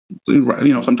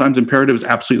sometimes imperative is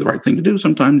absolutely the right thing to do.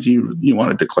 Sometimes you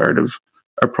want a declarative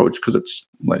approach because it's,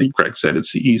 like Greg said,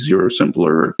 it's easier or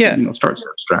simpler. Starts to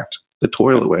abstract the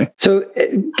toil away. So,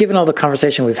 given all the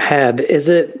conversation we've had, is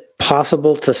it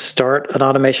possible to start an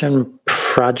automation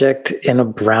project in a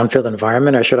brownfield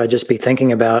environment, or should I just be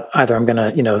thinking about either I'm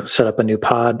going to set up a new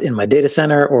pod in my data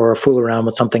center or fool around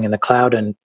with something in the cloud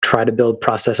and try to build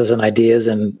processes and ideas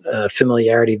and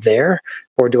familiarity there?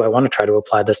 Or do I want to try to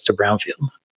apply this to brownfield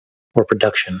or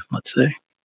production, let's say?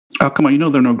 Oh, come on.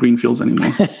 There are no green fields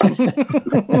anymore.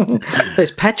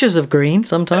 There's patches of green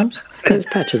sometimes. There's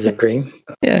patches of green.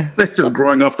 Yeah. They're just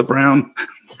growing off the brown.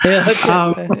 Yeah,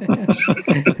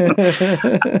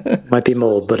 might be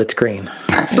mold, but it's green.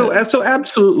 So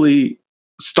absolutely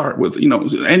start with,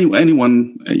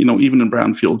 anyone, even in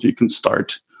brownfields, you can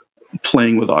start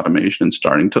playing with automation and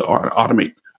starting to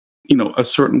automate, a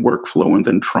certain workflow and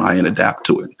then try and adapt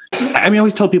to it. I mean, I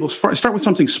always tell people start with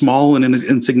something small and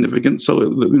insignificant. So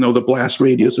the blast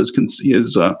radius is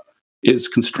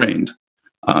constrained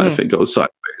if it goes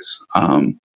sideways.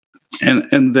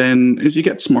 And then as you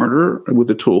get smarter with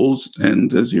the tools,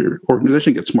 and as your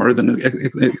organization gets smarter, then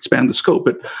expand the scope.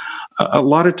 But a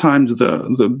lot of times,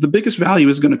 the biggest value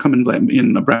is going to come in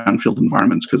brownfield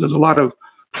environments, because there's a lot of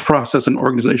process and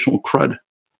organizational crud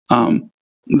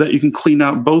that you can clean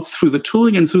out both through the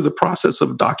tooling and through the process of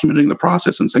documenting the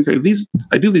process and saying, okay,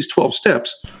 I do these 12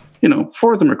 steps.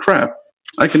 4 of them are crap.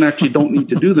 I can actually don't need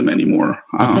to do them anymore.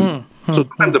 So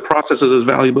sometimes the process is as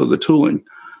valuable as the tooling.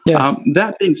 Yeah.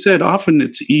 That being said, often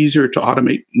it's easier to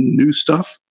automate new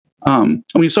stuff. And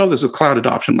we saw this with cloud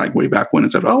adoption, like way back when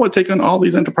it said, we're taking all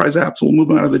these enterprise apps, we'll move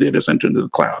them out of the data center into the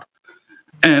cloud.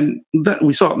 And that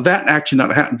we saw that actually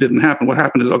didn't happen. What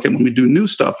happened is, okay, when we do new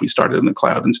stuff, we started in the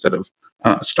cloud instead of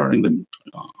starting them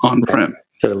on-prem.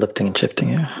 Instead of lifting and shifting,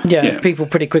 yeah. People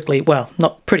pretty quickly, well,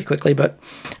 not pretty quickly, but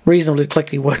reasonably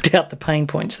quickly worked out the pain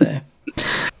points there.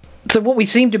 So what we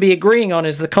seem to be agreeing on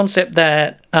is the concept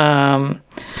that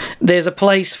there's a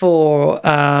place for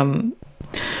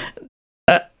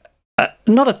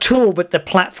not a tool, but the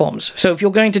platforms. So if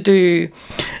you're going to do,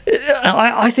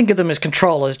 I think of them as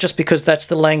controllers, just because that's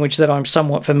the language that I'm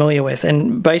somewhat familiar with.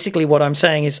 And basically what I'm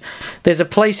saying is there's a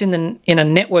place in a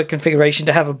network configuration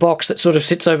to have a box that sort of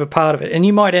sits over part of it. And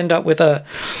you might end up with a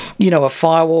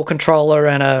firewall controller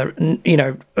and a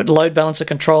load balancer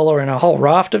controller and a whole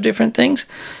raft of different things.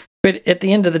 But at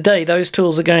the end of the day, those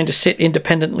tools are going to sit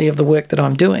independently of the work that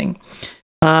I'm doing.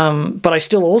 But I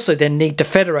still also then need to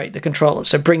federate the controllers,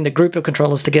 so bring the group of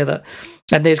controllers together.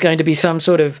 And there's going to be some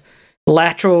sort of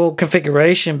lateral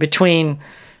configuration between,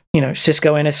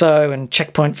 Cisco NSO and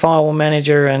Checkpoint Firewall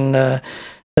Manager and the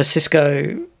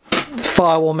Cisco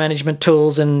firewall management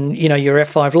tools and, your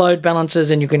F5 load balancers,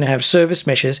 and you're going to have service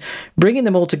meshes. Bringing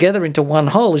them all together into one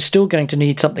whole is still going to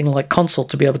need something like Consul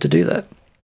to be able to do that.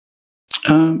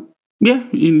 Yeah,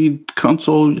 you need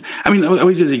Consul. I mean, I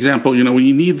always use the example, when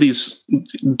you need these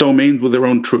domains with their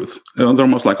own truth, they're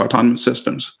almost like autonomous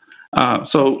systems.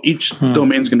 So each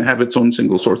domain is going to have its own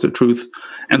single source of truth.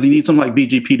 And you need something like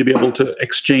BGP to be able to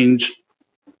exchange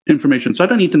information. So I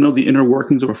don't need to know the inner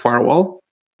workings of a firewall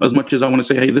as much as I want to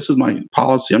say, hey, this is my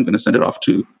policy. I'm going to send it off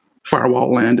to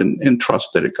firewall land and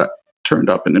trust that it got turned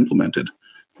up and implemented.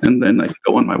 And then I can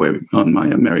go on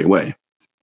my merry way.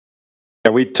 Yeah,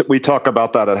 we talk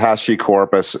about that at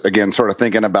HashiCorp as, again, sort of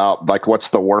thinking about like what's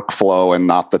the workflow and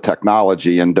not the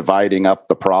technology, and dividing up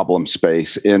the problem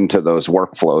space into those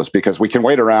workflows, because we can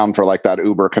wait around for like that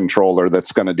Uber controller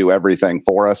that's going to do everything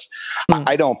for us.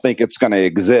 I don't think it's going to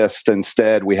exist.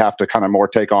 Instead, we have to kind of more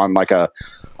take on like a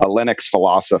Linux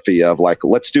philosophy of like,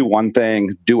 let's do one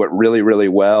thing, do it really, really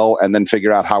well, and then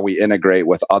figure out how we integrate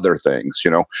with other things.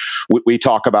 We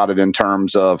talk about it in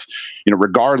terms of,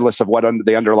 regardless of what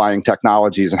the underlying technologies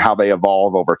and how they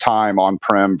evolve over time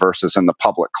on-prem versus in the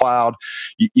public cloud,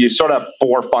 you sort of have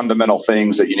 4 fundamental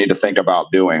things that you need to think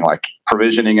about doing, like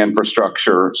provisioning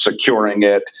infrastructure, securing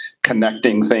it,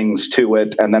 connecting things to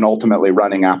it, and then ultimately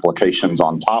running applications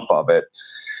on top of it.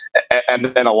 And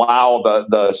then allow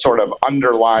the sort of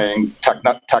underlying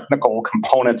technical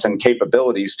components and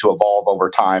capabilities to evolve over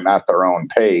time at their own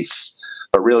pace,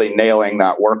 but really nailing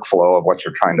that workflow of what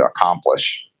you're trying to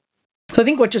accomplish. So I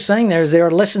think what you're saying there is there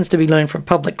are lessons to be learned from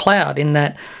public cloud in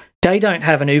that they don't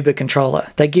have an Uber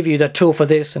controller. They give you the tool for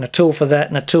this and a tool for that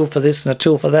and a tool for this and a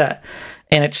tool for that.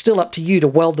 And it's still up to you to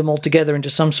weld them all together into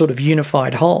some sort of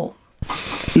unified whole.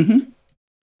 Mm-hmm.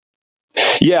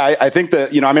 Yeah, I think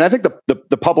that, I think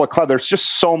the public cloud, there's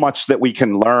just so much that we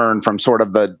can learn from sort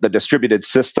of the distributed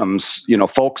systems,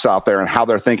 folks out there and how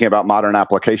they're thinking about modern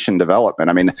application development.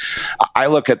 I mean, I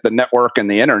look at the network and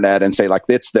the internet and say, like,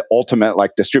 it's the ultimate,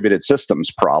 like, distributed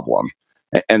systems problem.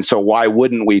 And so why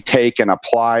wouldn't we take and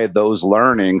apply those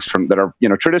learnings from that are,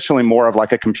 traditionally more of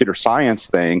like a computer science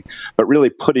thing, but really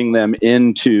putting them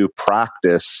into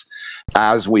practice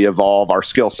as we evolve our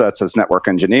skill sets as network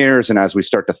engineers, and as we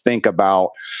start to think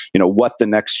about, what the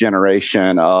next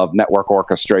generation of network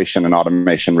orchestration and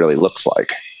automation really looks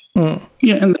like.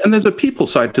 Yeah, and there's a people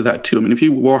side to that too. I mean, if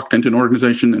you walked into an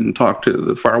organization and talked to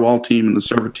the firewall team and the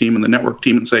server team and the network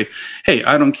team and say, hey,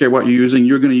 I don't care what you're using,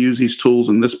 you're going to use these tools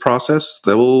in this process,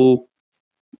 they will,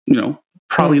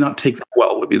 probably not take that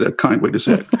well, would be the kind way to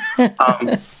say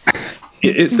it.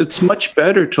 It's much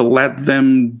better to let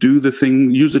them do the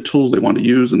thing, use the tools they want to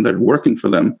use and that are working for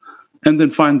them, and then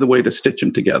find the way to stitch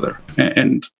them together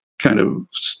and kind of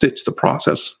stitch the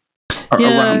process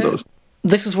around those.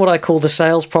 this is what I call the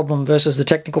sales problem versus the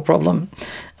technical problem.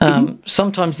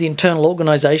 Sometimes the internal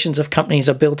organizations of companies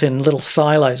are built in little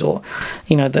silos, or,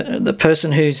 the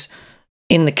person who's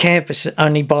in the campus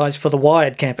only buys for the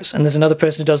wired campus, and there's another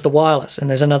person who does the wireless, and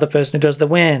there's another person who does the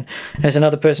WAN, there's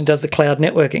another person who does the cloud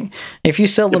networking. If you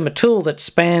sell them a tool that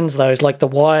spans those, like the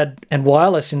wired and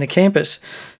wireless in the campus,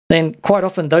 then quite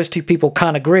often those two people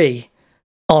can't agree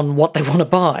on what they want to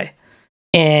buy,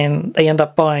 and they end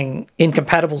up buying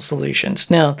incompatible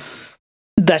solutions. Now,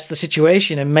 that's the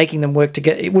situation, and making them work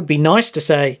together. It would be nice to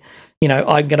say,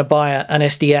 I'm going to buy an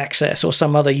SD Access or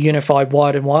some other unified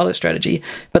wired and wireless strategy,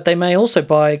 but they may also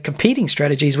buy competing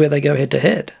strategies where they go head to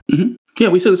head. Yeah,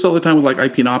 we see this all the time with like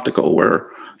IP and optical,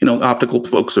 where optical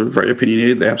folks are very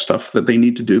opinionated. They have stuff that they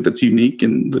need to do that's unique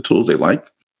in the tools they like.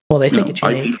 Well, they think it's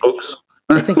unique. IP folks.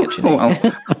 I think it's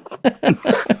unique.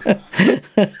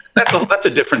 That's a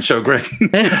different show, Greg.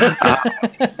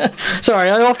 Sorry,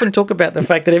 I often talk about the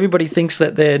fact that everybody thinks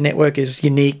that their network is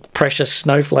unique, precious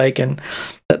snowflake, and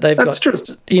that they've That's got,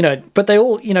 true. But they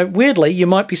all, weirdly, you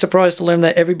might be surprised to learn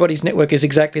that everybody's network is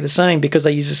exactly the same because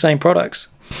they use the same products.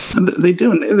 They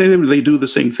do, and they do the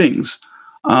same things.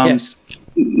 Yes.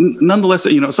 Nonetheless,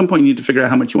 at some point you need to figure out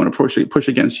how much you want to push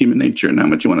against human nature and how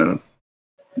much you want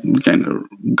to kind of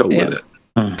go with it.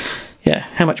 Yeah,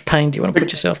 how much pain do you want to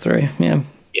put yourself through? Yeah.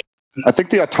 I think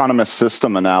the autonomous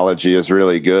system analogy is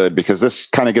really good, because this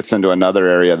kind of gets into another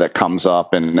area that comes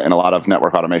up in a lot of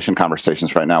network automation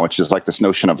conversations right now, which is like this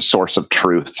notion of source of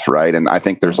truth, right? And I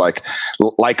think there's like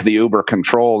the Uber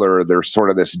controller, there's sort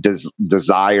of this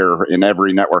desire in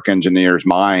every network engineer's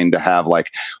mind to have like,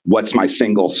 what's my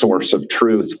single source of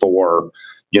truth for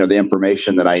the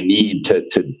information that I need to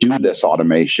do this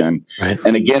automation. Right.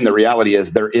 And again, the reality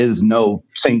is there is no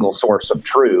single source of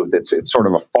truth. It's sort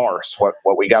of a farce. What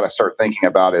we got to start thinking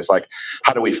about is like,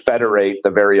 how do we federate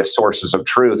the various sources of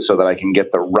truth so that I can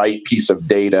get the right piece of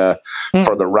data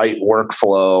for the right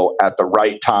workflow at the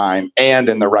right time and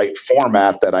in the right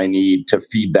format that I need to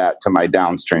feed that to my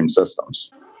downstream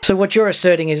systems. So what you're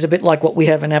asserting is a bit like what we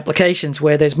have in applications,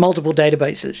 where there's multiple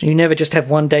databases. You never just have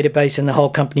one database and the whole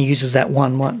company uses that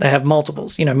one. They have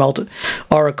multiples,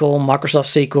 Oracle, Microsoft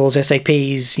SQLs,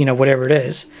 SAPs, whatever it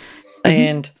is.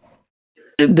 And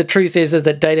the truth is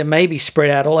that data may be spread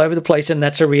out all over the place, and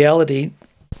that's a reality,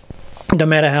 no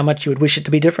matter how much you would wish it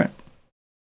to be different.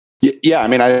 Yeah, I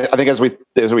mean, I think as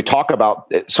we talk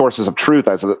about sources of truth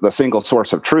as the single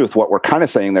source of truth, what we're kind of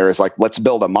saying there is like, let's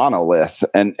build a monolith,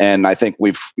 and I think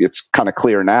it's kind of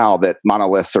clear now that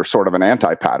monoliths are sort of an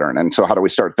anti-pattern. And so, how do we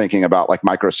start thinking about like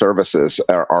microservices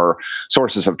or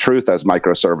sources of truth as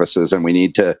microservices, and we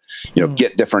need to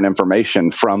get different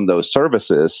information from those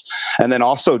services, and then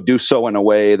also do so in a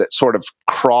way that sort of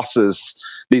crosses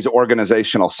these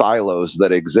organizational silos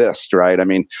that exist, right? I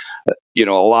mean, a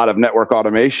lot of network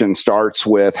automation starts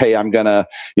with, hey, I'm going to,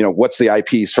 what's the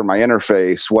IPs for my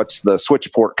interface? What's the switch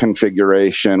port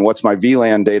configuration? What's my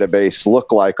VLAN database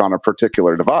look like on a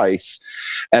particular device?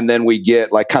 And then we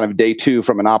get like kind of day two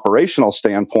from an operational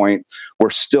standpoint, we're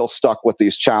still stuck with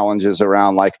these challenges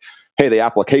around like, hey, the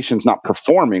application's not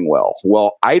performing well.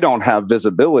 Well, I don't have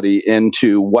visibility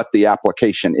into what the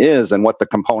application is and what the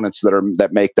components that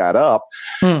make that up.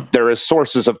 There is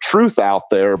sources of truth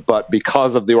out there, but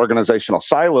because of the organizational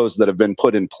silos that have been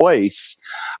put in place,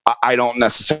 I don't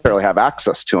necessarily have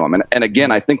access to them. And again,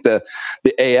 I think the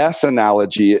AS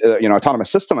analogy,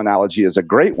 autonomous system analogy is a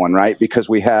great one, right? Because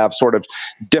we have sort of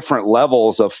different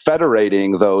levels of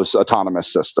federating those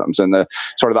autonomous systems. And the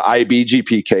sort of the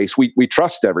IBGP case, we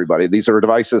trust everybody. These are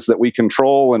devices that we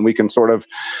control, and we can sort of,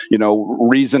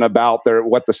 reason about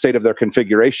what the state of their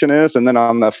configuration is. And then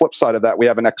on the flip side of that, we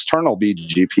have an external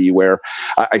BGP where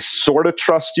I sort of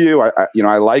trust you. I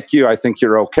like you. I think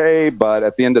you're okay. But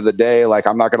at the end of the day, like,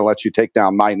 I'm not going to let you take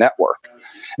down my network.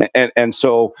 And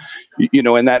so,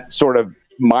 in that sort of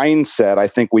mindset, I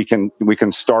think we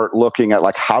can start looking at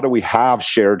like, how do we have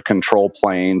shared control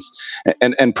planes,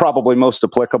 and probably most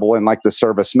applicable in like the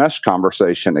service mesh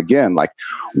conversation. Again, like,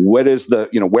 what is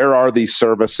where are these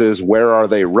services? Where are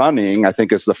they running? I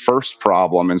think is the first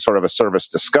problem in sort of a service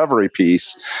discovery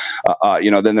piece.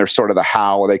 Then there's sort of the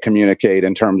how they communicate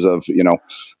in terms of,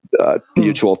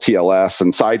 mutual TLS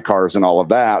and sidecars and all of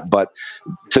that. But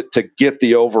to get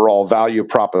the overall value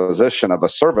proposition of a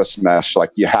service mesh, like,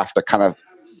 you have to kind of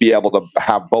be able to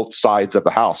have both sides of the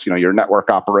house, your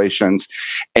network operations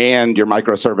and your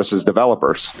microservices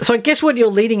developers. So I guess what you're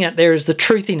leading at there is the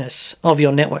truthiness of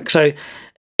your network. So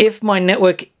if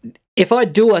I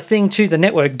do a thing to the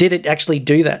network, did it actually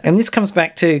do that? And this comes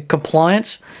back to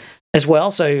compliance as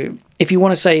well. So if you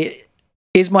want to say,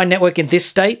 is my network in this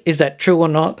state? Is that true or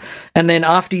not? And then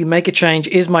after you make a change,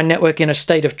 is my network in a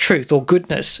state of truth or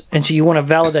goodness? And so you want to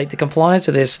validate the compliance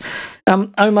of this.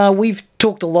 Omar, we've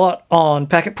talked a lot on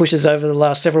Packet Pushers over the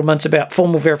last several months about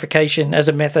formal verification as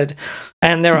a method.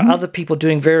 And there are other people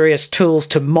doing various tools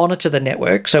to monitor the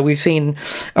network. So we've seen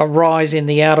a rise in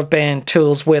the out-of-band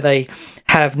tools where they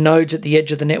have nodes at the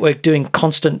edge of the network doing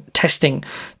constant testing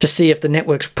to see if the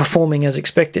network's performing as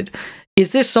expected.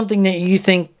 Is this something that you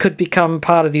think could become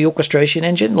part of the orchestration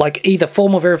engine, like either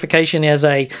formal verification as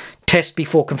a test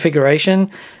before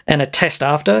configuration and a test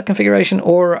after configuration,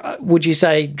 or would you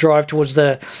say drive towards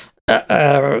the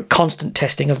constant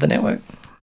testing of the network?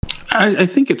 I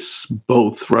think it's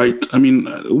both, right? I mean,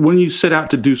 when you set out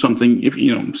to do something, if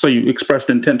say you expressed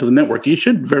intent to the network, you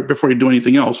should, before you do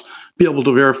anything else, be able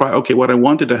to verify, okay, what I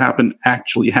wanted to happen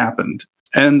actually happened.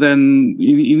 And then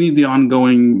you need the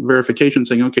ongoing verification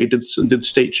saying, okay, did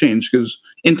state change? Because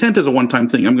intent is a one-time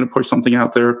thing. I'm going to push something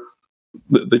out there.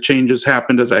 The changes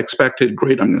happened as I expected.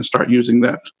 Great. I'm going to start using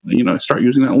that, start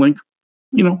using that link.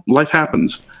 Life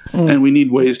happens. And we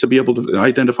need ways to be able to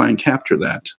identify and capture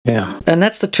that. Yeah. And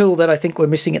that's the tool that I think we're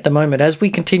missing at the moment. As we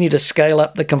continue to scale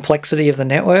up the complexity of the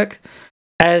network,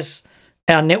 as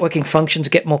our networking functions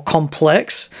get more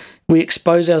complex, we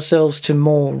expose ourselves to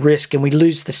more risk and we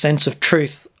lose the sense of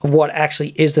truth of what actually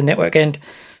is the network. And,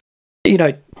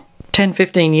 10,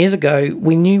 15 years ago,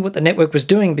 we knew what the network was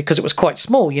doing because it was quite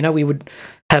small. We would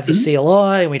have the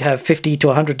CLI and we'd have 50 to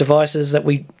 100 devices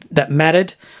that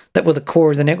mattered, that were the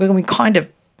core of the network. And we kind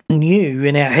of knew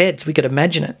in our heads, we could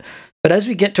imagine it. But as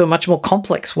we get to a much more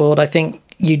complex world, I think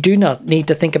you do not need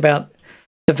to think about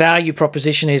the value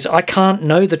proposition is I can't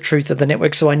know the truth of the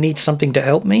network, so I need something to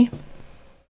help me.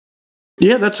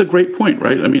 Yeah, that's a great point,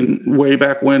 right? I mean, way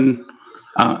back when,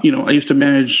 I used to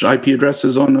manage IP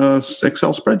addresses on a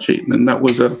Excel spreadsheet, and that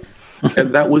was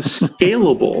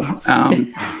scalable.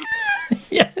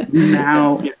 Yeah.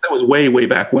 Now, that was way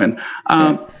back when.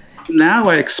 Now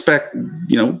I expect,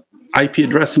 IP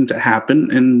addressing to happen,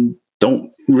 and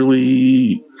don't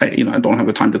really, I don't have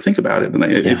the time to think about it. And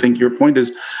I think your point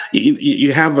is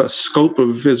you have a scope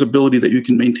of visibility that you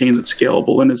can maintain that's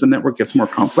scalable, and as the network gets more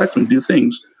complex and do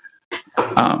things,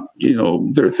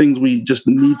 there are things we just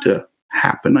need to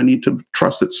happen. I need to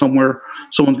trust that somewhere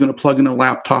someone's going to plug in a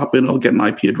laptop and it'll get an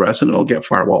IP address and it'll get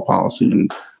firewall policy, and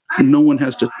no one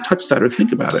has to touch that or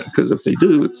think about it, because if they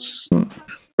do, it's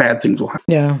bad things will happen.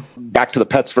 Yeah. Back to the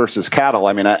pets versus cattle.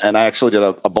 I mean, I actually did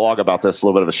a blog about this, a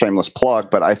little bit of a shameless plug,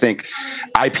 but I think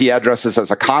IP addresses as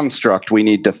a construct, we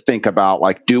need to think about,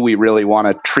 like, do we really want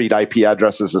to treat IP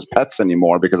addresses as pets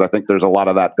anymore? Because I think there's a lot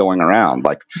of that going around.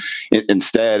 Like,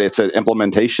 instead, it's an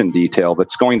implementation detail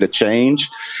that's going to change,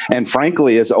 and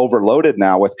frankly is overloaded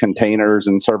now with containers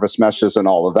and service meshes and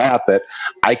all of that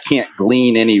I can't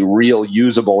glean any real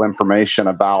usable information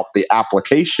about the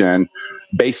application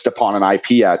based upon an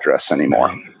IP address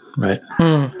anymore. Right.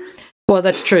 Well,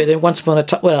 that's true. Then once upon a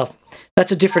time,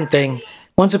 that's a different thing.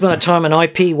 Once upon a time, an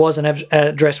IP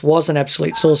address was an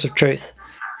absolute source of truth.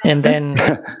 And then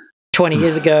 20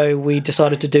 years ago, we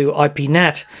decided to do IP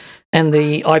NAT, and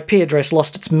the IP address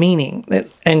lost its meaning.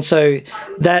 And so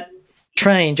that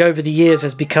change over the years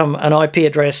has become an IP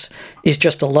address is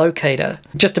just a locator.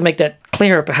 Just to make that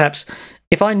clearer, perhaps,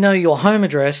 if I know your home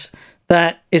address,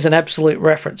 that is an absolute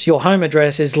reference. Your home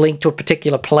address is linked to a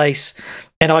particular place,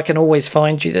 and I can always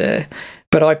find you there.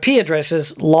 But IP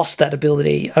addresses lost that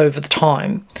ability over the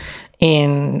time,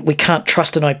 and we can't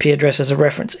trust an IP address as a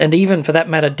reference. And even, for that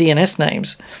matter, DNS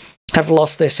names have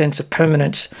lost their sense of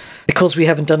permanence because we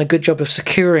haven't done a good job of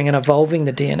securing and evolving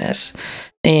the DNS.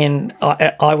 And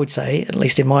I would say, at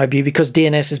least in my view, because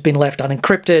DNS has been left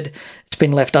unencrypted, it's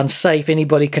been left unsafe.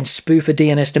 Anybody can spoof a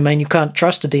DNS domain. You can't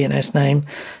trust a DNS name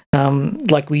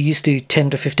like we used to 10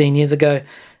 to 15 years ago.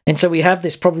 And so we have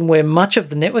this problem where much of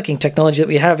the networking technology that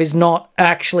we have is not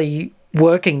actually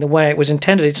working the way it was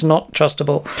intended. It's not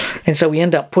trustable. And so we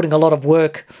end up putting a lot of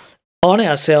work on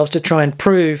ourselves to try and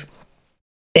prove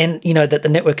that the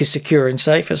network is secure and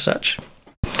safe as such.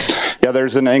 Yeah,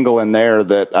 there's an angle in there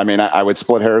that, I would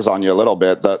split hairs on you a little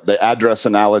bit. The address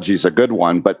analogy is a good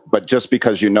one, but just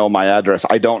because you know my address,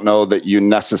 I don't know that you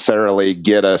necessarily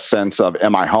get a sense of,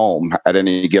 am I home at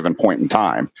any given point in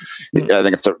time? I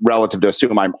think it's relative to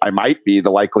assume I might be.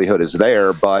 The likelihood is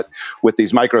there, but with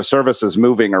these microservices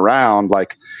moving around,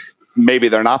 like, maybe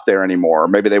they're not there anymore.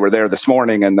 Maybe they were there this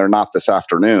morning and they're not this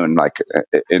afternoon, like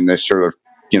in this sort of,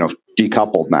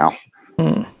 decoupled now.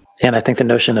 And I think the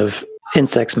notion of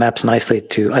INSEX maps nicely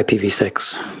to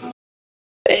IPv6.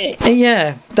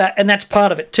 Yeah, that's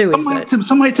part of it too.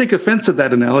 Some might take offense at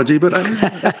that analogy, but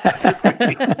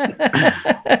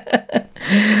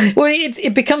Well,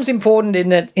 it becomes important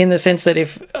in the sense that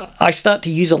if I start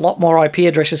to use a lot more IP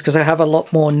addresses because I have a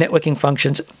lot more networking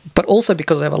functions, but also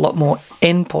because I have a lot more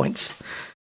endpoints.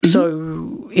 Mm-hmm.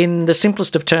 So in the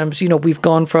simplest of terms, we've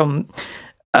gone from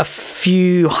a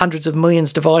few hundreds of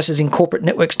millions of devices in corporate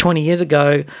networks 20 years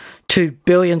ago to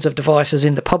billions of devices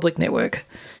in the public network.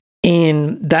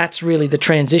 And that's really the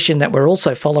transition that we're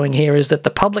also following here, is that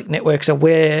the public networks are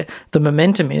where the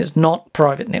momentum is, not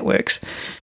private networks.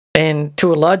 And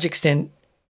to a large extent,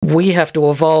 we have to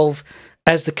evolve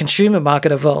as the consumer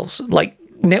market evolves. Like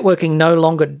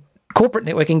corporate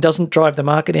networking doesn't drive the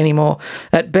market anymore.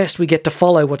 At best, we get to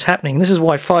follow what's happening. This is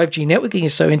why 5G networking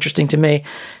is so interesting to me,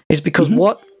 is because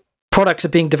what products are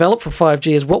being developed for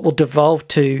 5G is what will devolve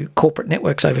to corporate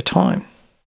networks over time.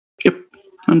 Yep.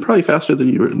 And probably faster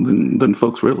than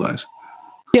folks realize.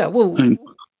 Yeah, well,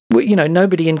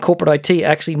 nobody in corporate IT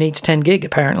actually needs 10 gig,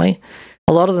 apparently.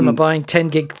 A lot of them are buying 10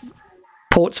 gig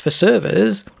ports for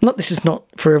servers. This is not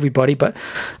for everybody, but,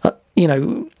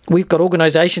 we've got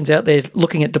organizations out there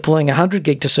looking at deploying 100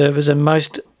 gig to servers, and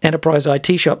most enterprise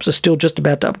IT shops are still just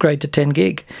about to upgrade to 10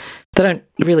 gig. They don't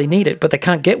really need it, but they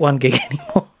can't get 1 gig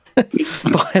anymore,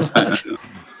 by and large.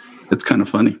 It's kind of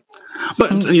funny. But,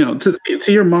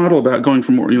 to your model about going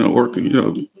from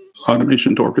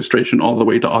automation to orchestration all the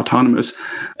way to autonomous,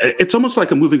 it's almost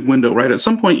like a moving window, right? At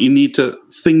some point,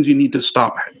 things you need to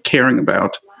stop caring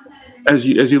about. As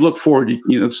you look forward,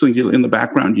 things in the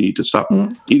background you need to stop.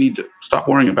 You need to stop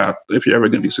worrying about if you're ever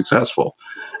going to be successful.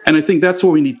 And I think that's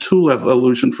where we need tool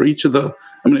evolution for each of the.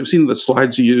 I've seen the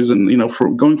slides you use, and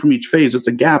for going from each phase, it's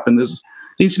a gap, and there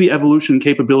needs to be evolution,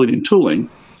 capability, and tooling.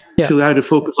 Yeah. To allow to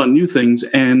focus on new things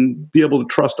and be able to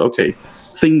trust, okay,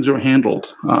 things are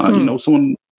handled.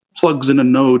 Someone plugs in a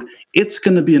node, it's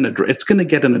going to be it's going to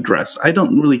get an address. I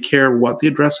don't really care what the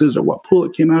address is or what pool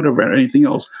it came out of or anything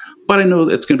else, but I know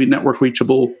that it's going to be network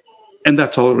reachable, and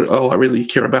that's all I really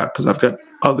care about, because I've got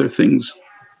other things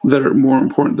that are more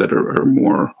important, that are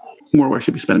more where I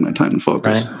should be spending my time and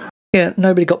focus. Right. Yeah,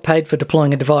 nobody got paid for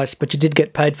deploying a device, but you did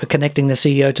get paid for connecting the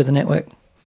CEO to the network.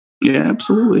 Yeah,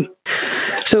 absolutely.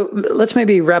 So let's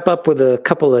maybe wrap up with a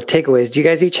couple of takeaways. Do you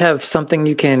guys each have something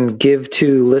you can give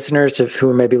to listeners who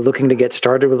are maybe looking to get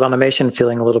started with automation,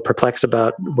 feeling a little perplexed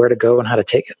about where to go and how to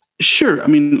take it? Sure.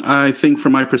 I think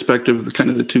from my perspective,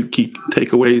 the two key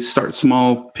takeaways: start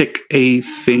small, pick a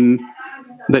thing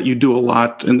that you do a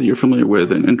lot and that you're familiar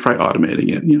with, and try automating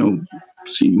it.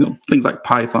 Things like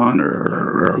Python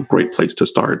are a great place to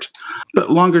start. But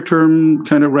longer term,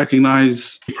 kind of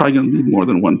recognize you're probably going to need more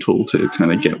than one tool to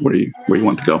kind of get where you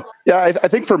want to go. Yeah, I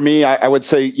think for me, I would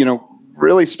say,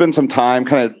 really spend some time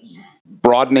kind of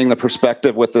broadening the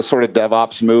perspective with this sort of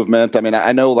DevOps movement.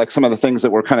 I know like some of the things that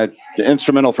were kind of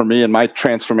instrumental for me in my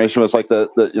transformation was like the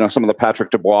some of the Patrick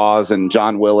Dubois and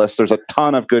John Willis. There's a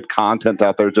ton of good content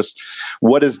out there. Just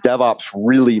what does DevOps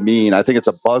really mean? I think it's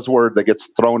a buzzword that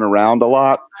gets thrown around a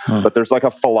lot, but there's like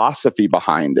a philosophy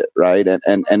behind it, right?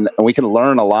 And we can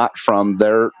learn a lot from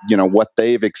their, what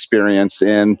they've experienced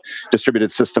in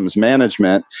distributed systems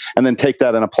management, and then take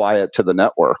that and apply it to the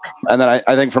network. And then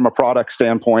I think from a product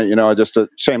standpoint, just a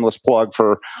shameless plug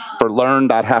for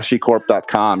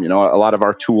learn.hashicorp.com. A lot of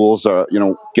our tools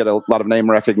get a lot of name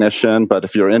recognition, but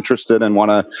if you're interested and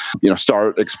want to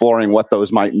start exploring what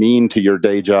those might mean to your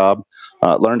day job,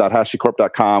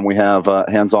 learn.hashicorp.com. We have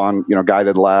hands-on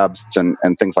guided labs and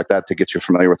things like that to get you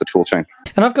familiar with the tool chain.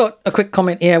 And I've got a quick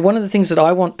comment here. One of the things that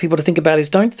I want people to think about is,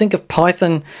 don't think of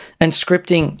Python and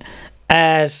scripting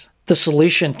as the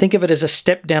solution. Think of it as a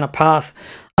step down a path,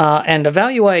 and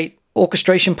evaluate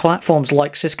orchestration platforms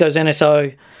like Cisco's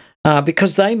NSO,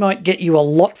 because they might get you a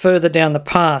lot further down the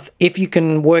path if you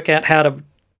can work out how to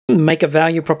make a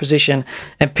value proposition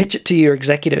and pitch it to your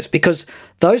executives, because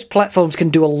those platforms can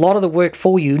do a lot of the work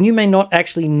for you, and you may not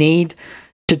actually need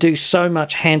to do so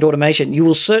much hand automation. You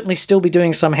will certainly still be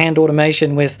doing some hand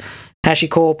automation with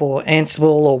HashiCorp or Ansible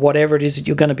or whatever it is that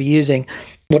you're going to be using,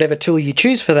 whatever tool you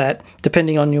choose for that,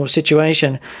 depending on your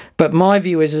situation. But my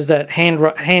view is that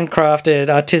handcrafted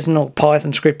artisanal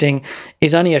Python scripting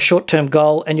is only a short-term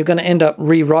goal, and you're going to end up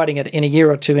rewriting it in a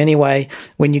year or two anyway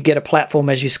when you get a platform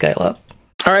as you scale up.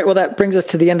 All right. Well, that brings us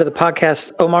to the end of the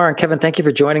podcast. Omar and Kevin, thank you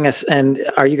for joining us. And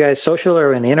are you guys social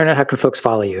or on the internet? How can folks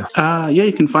follow you?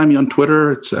 You can find me on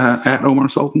Twitter. It's at Omar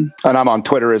Sultan. And I'm on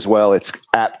Twitter as well. It's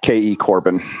at KE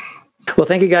Corbin. Well,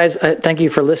 thank you guys. Thank you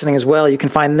for listening as well. You can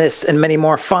find this and many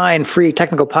more fine, free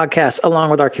technical podcasts along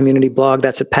with our community blog.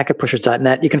 That's at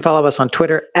packetpushers.net. You can follow us on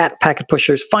Twitter at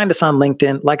packetpushers. Find us on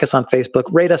LinkedIn, like us on Facebook,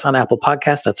 rate us on Apple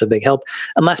Podcasts. That's a big help.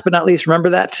 And last but not least,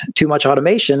 remember that too much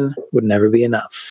automation would never be enough.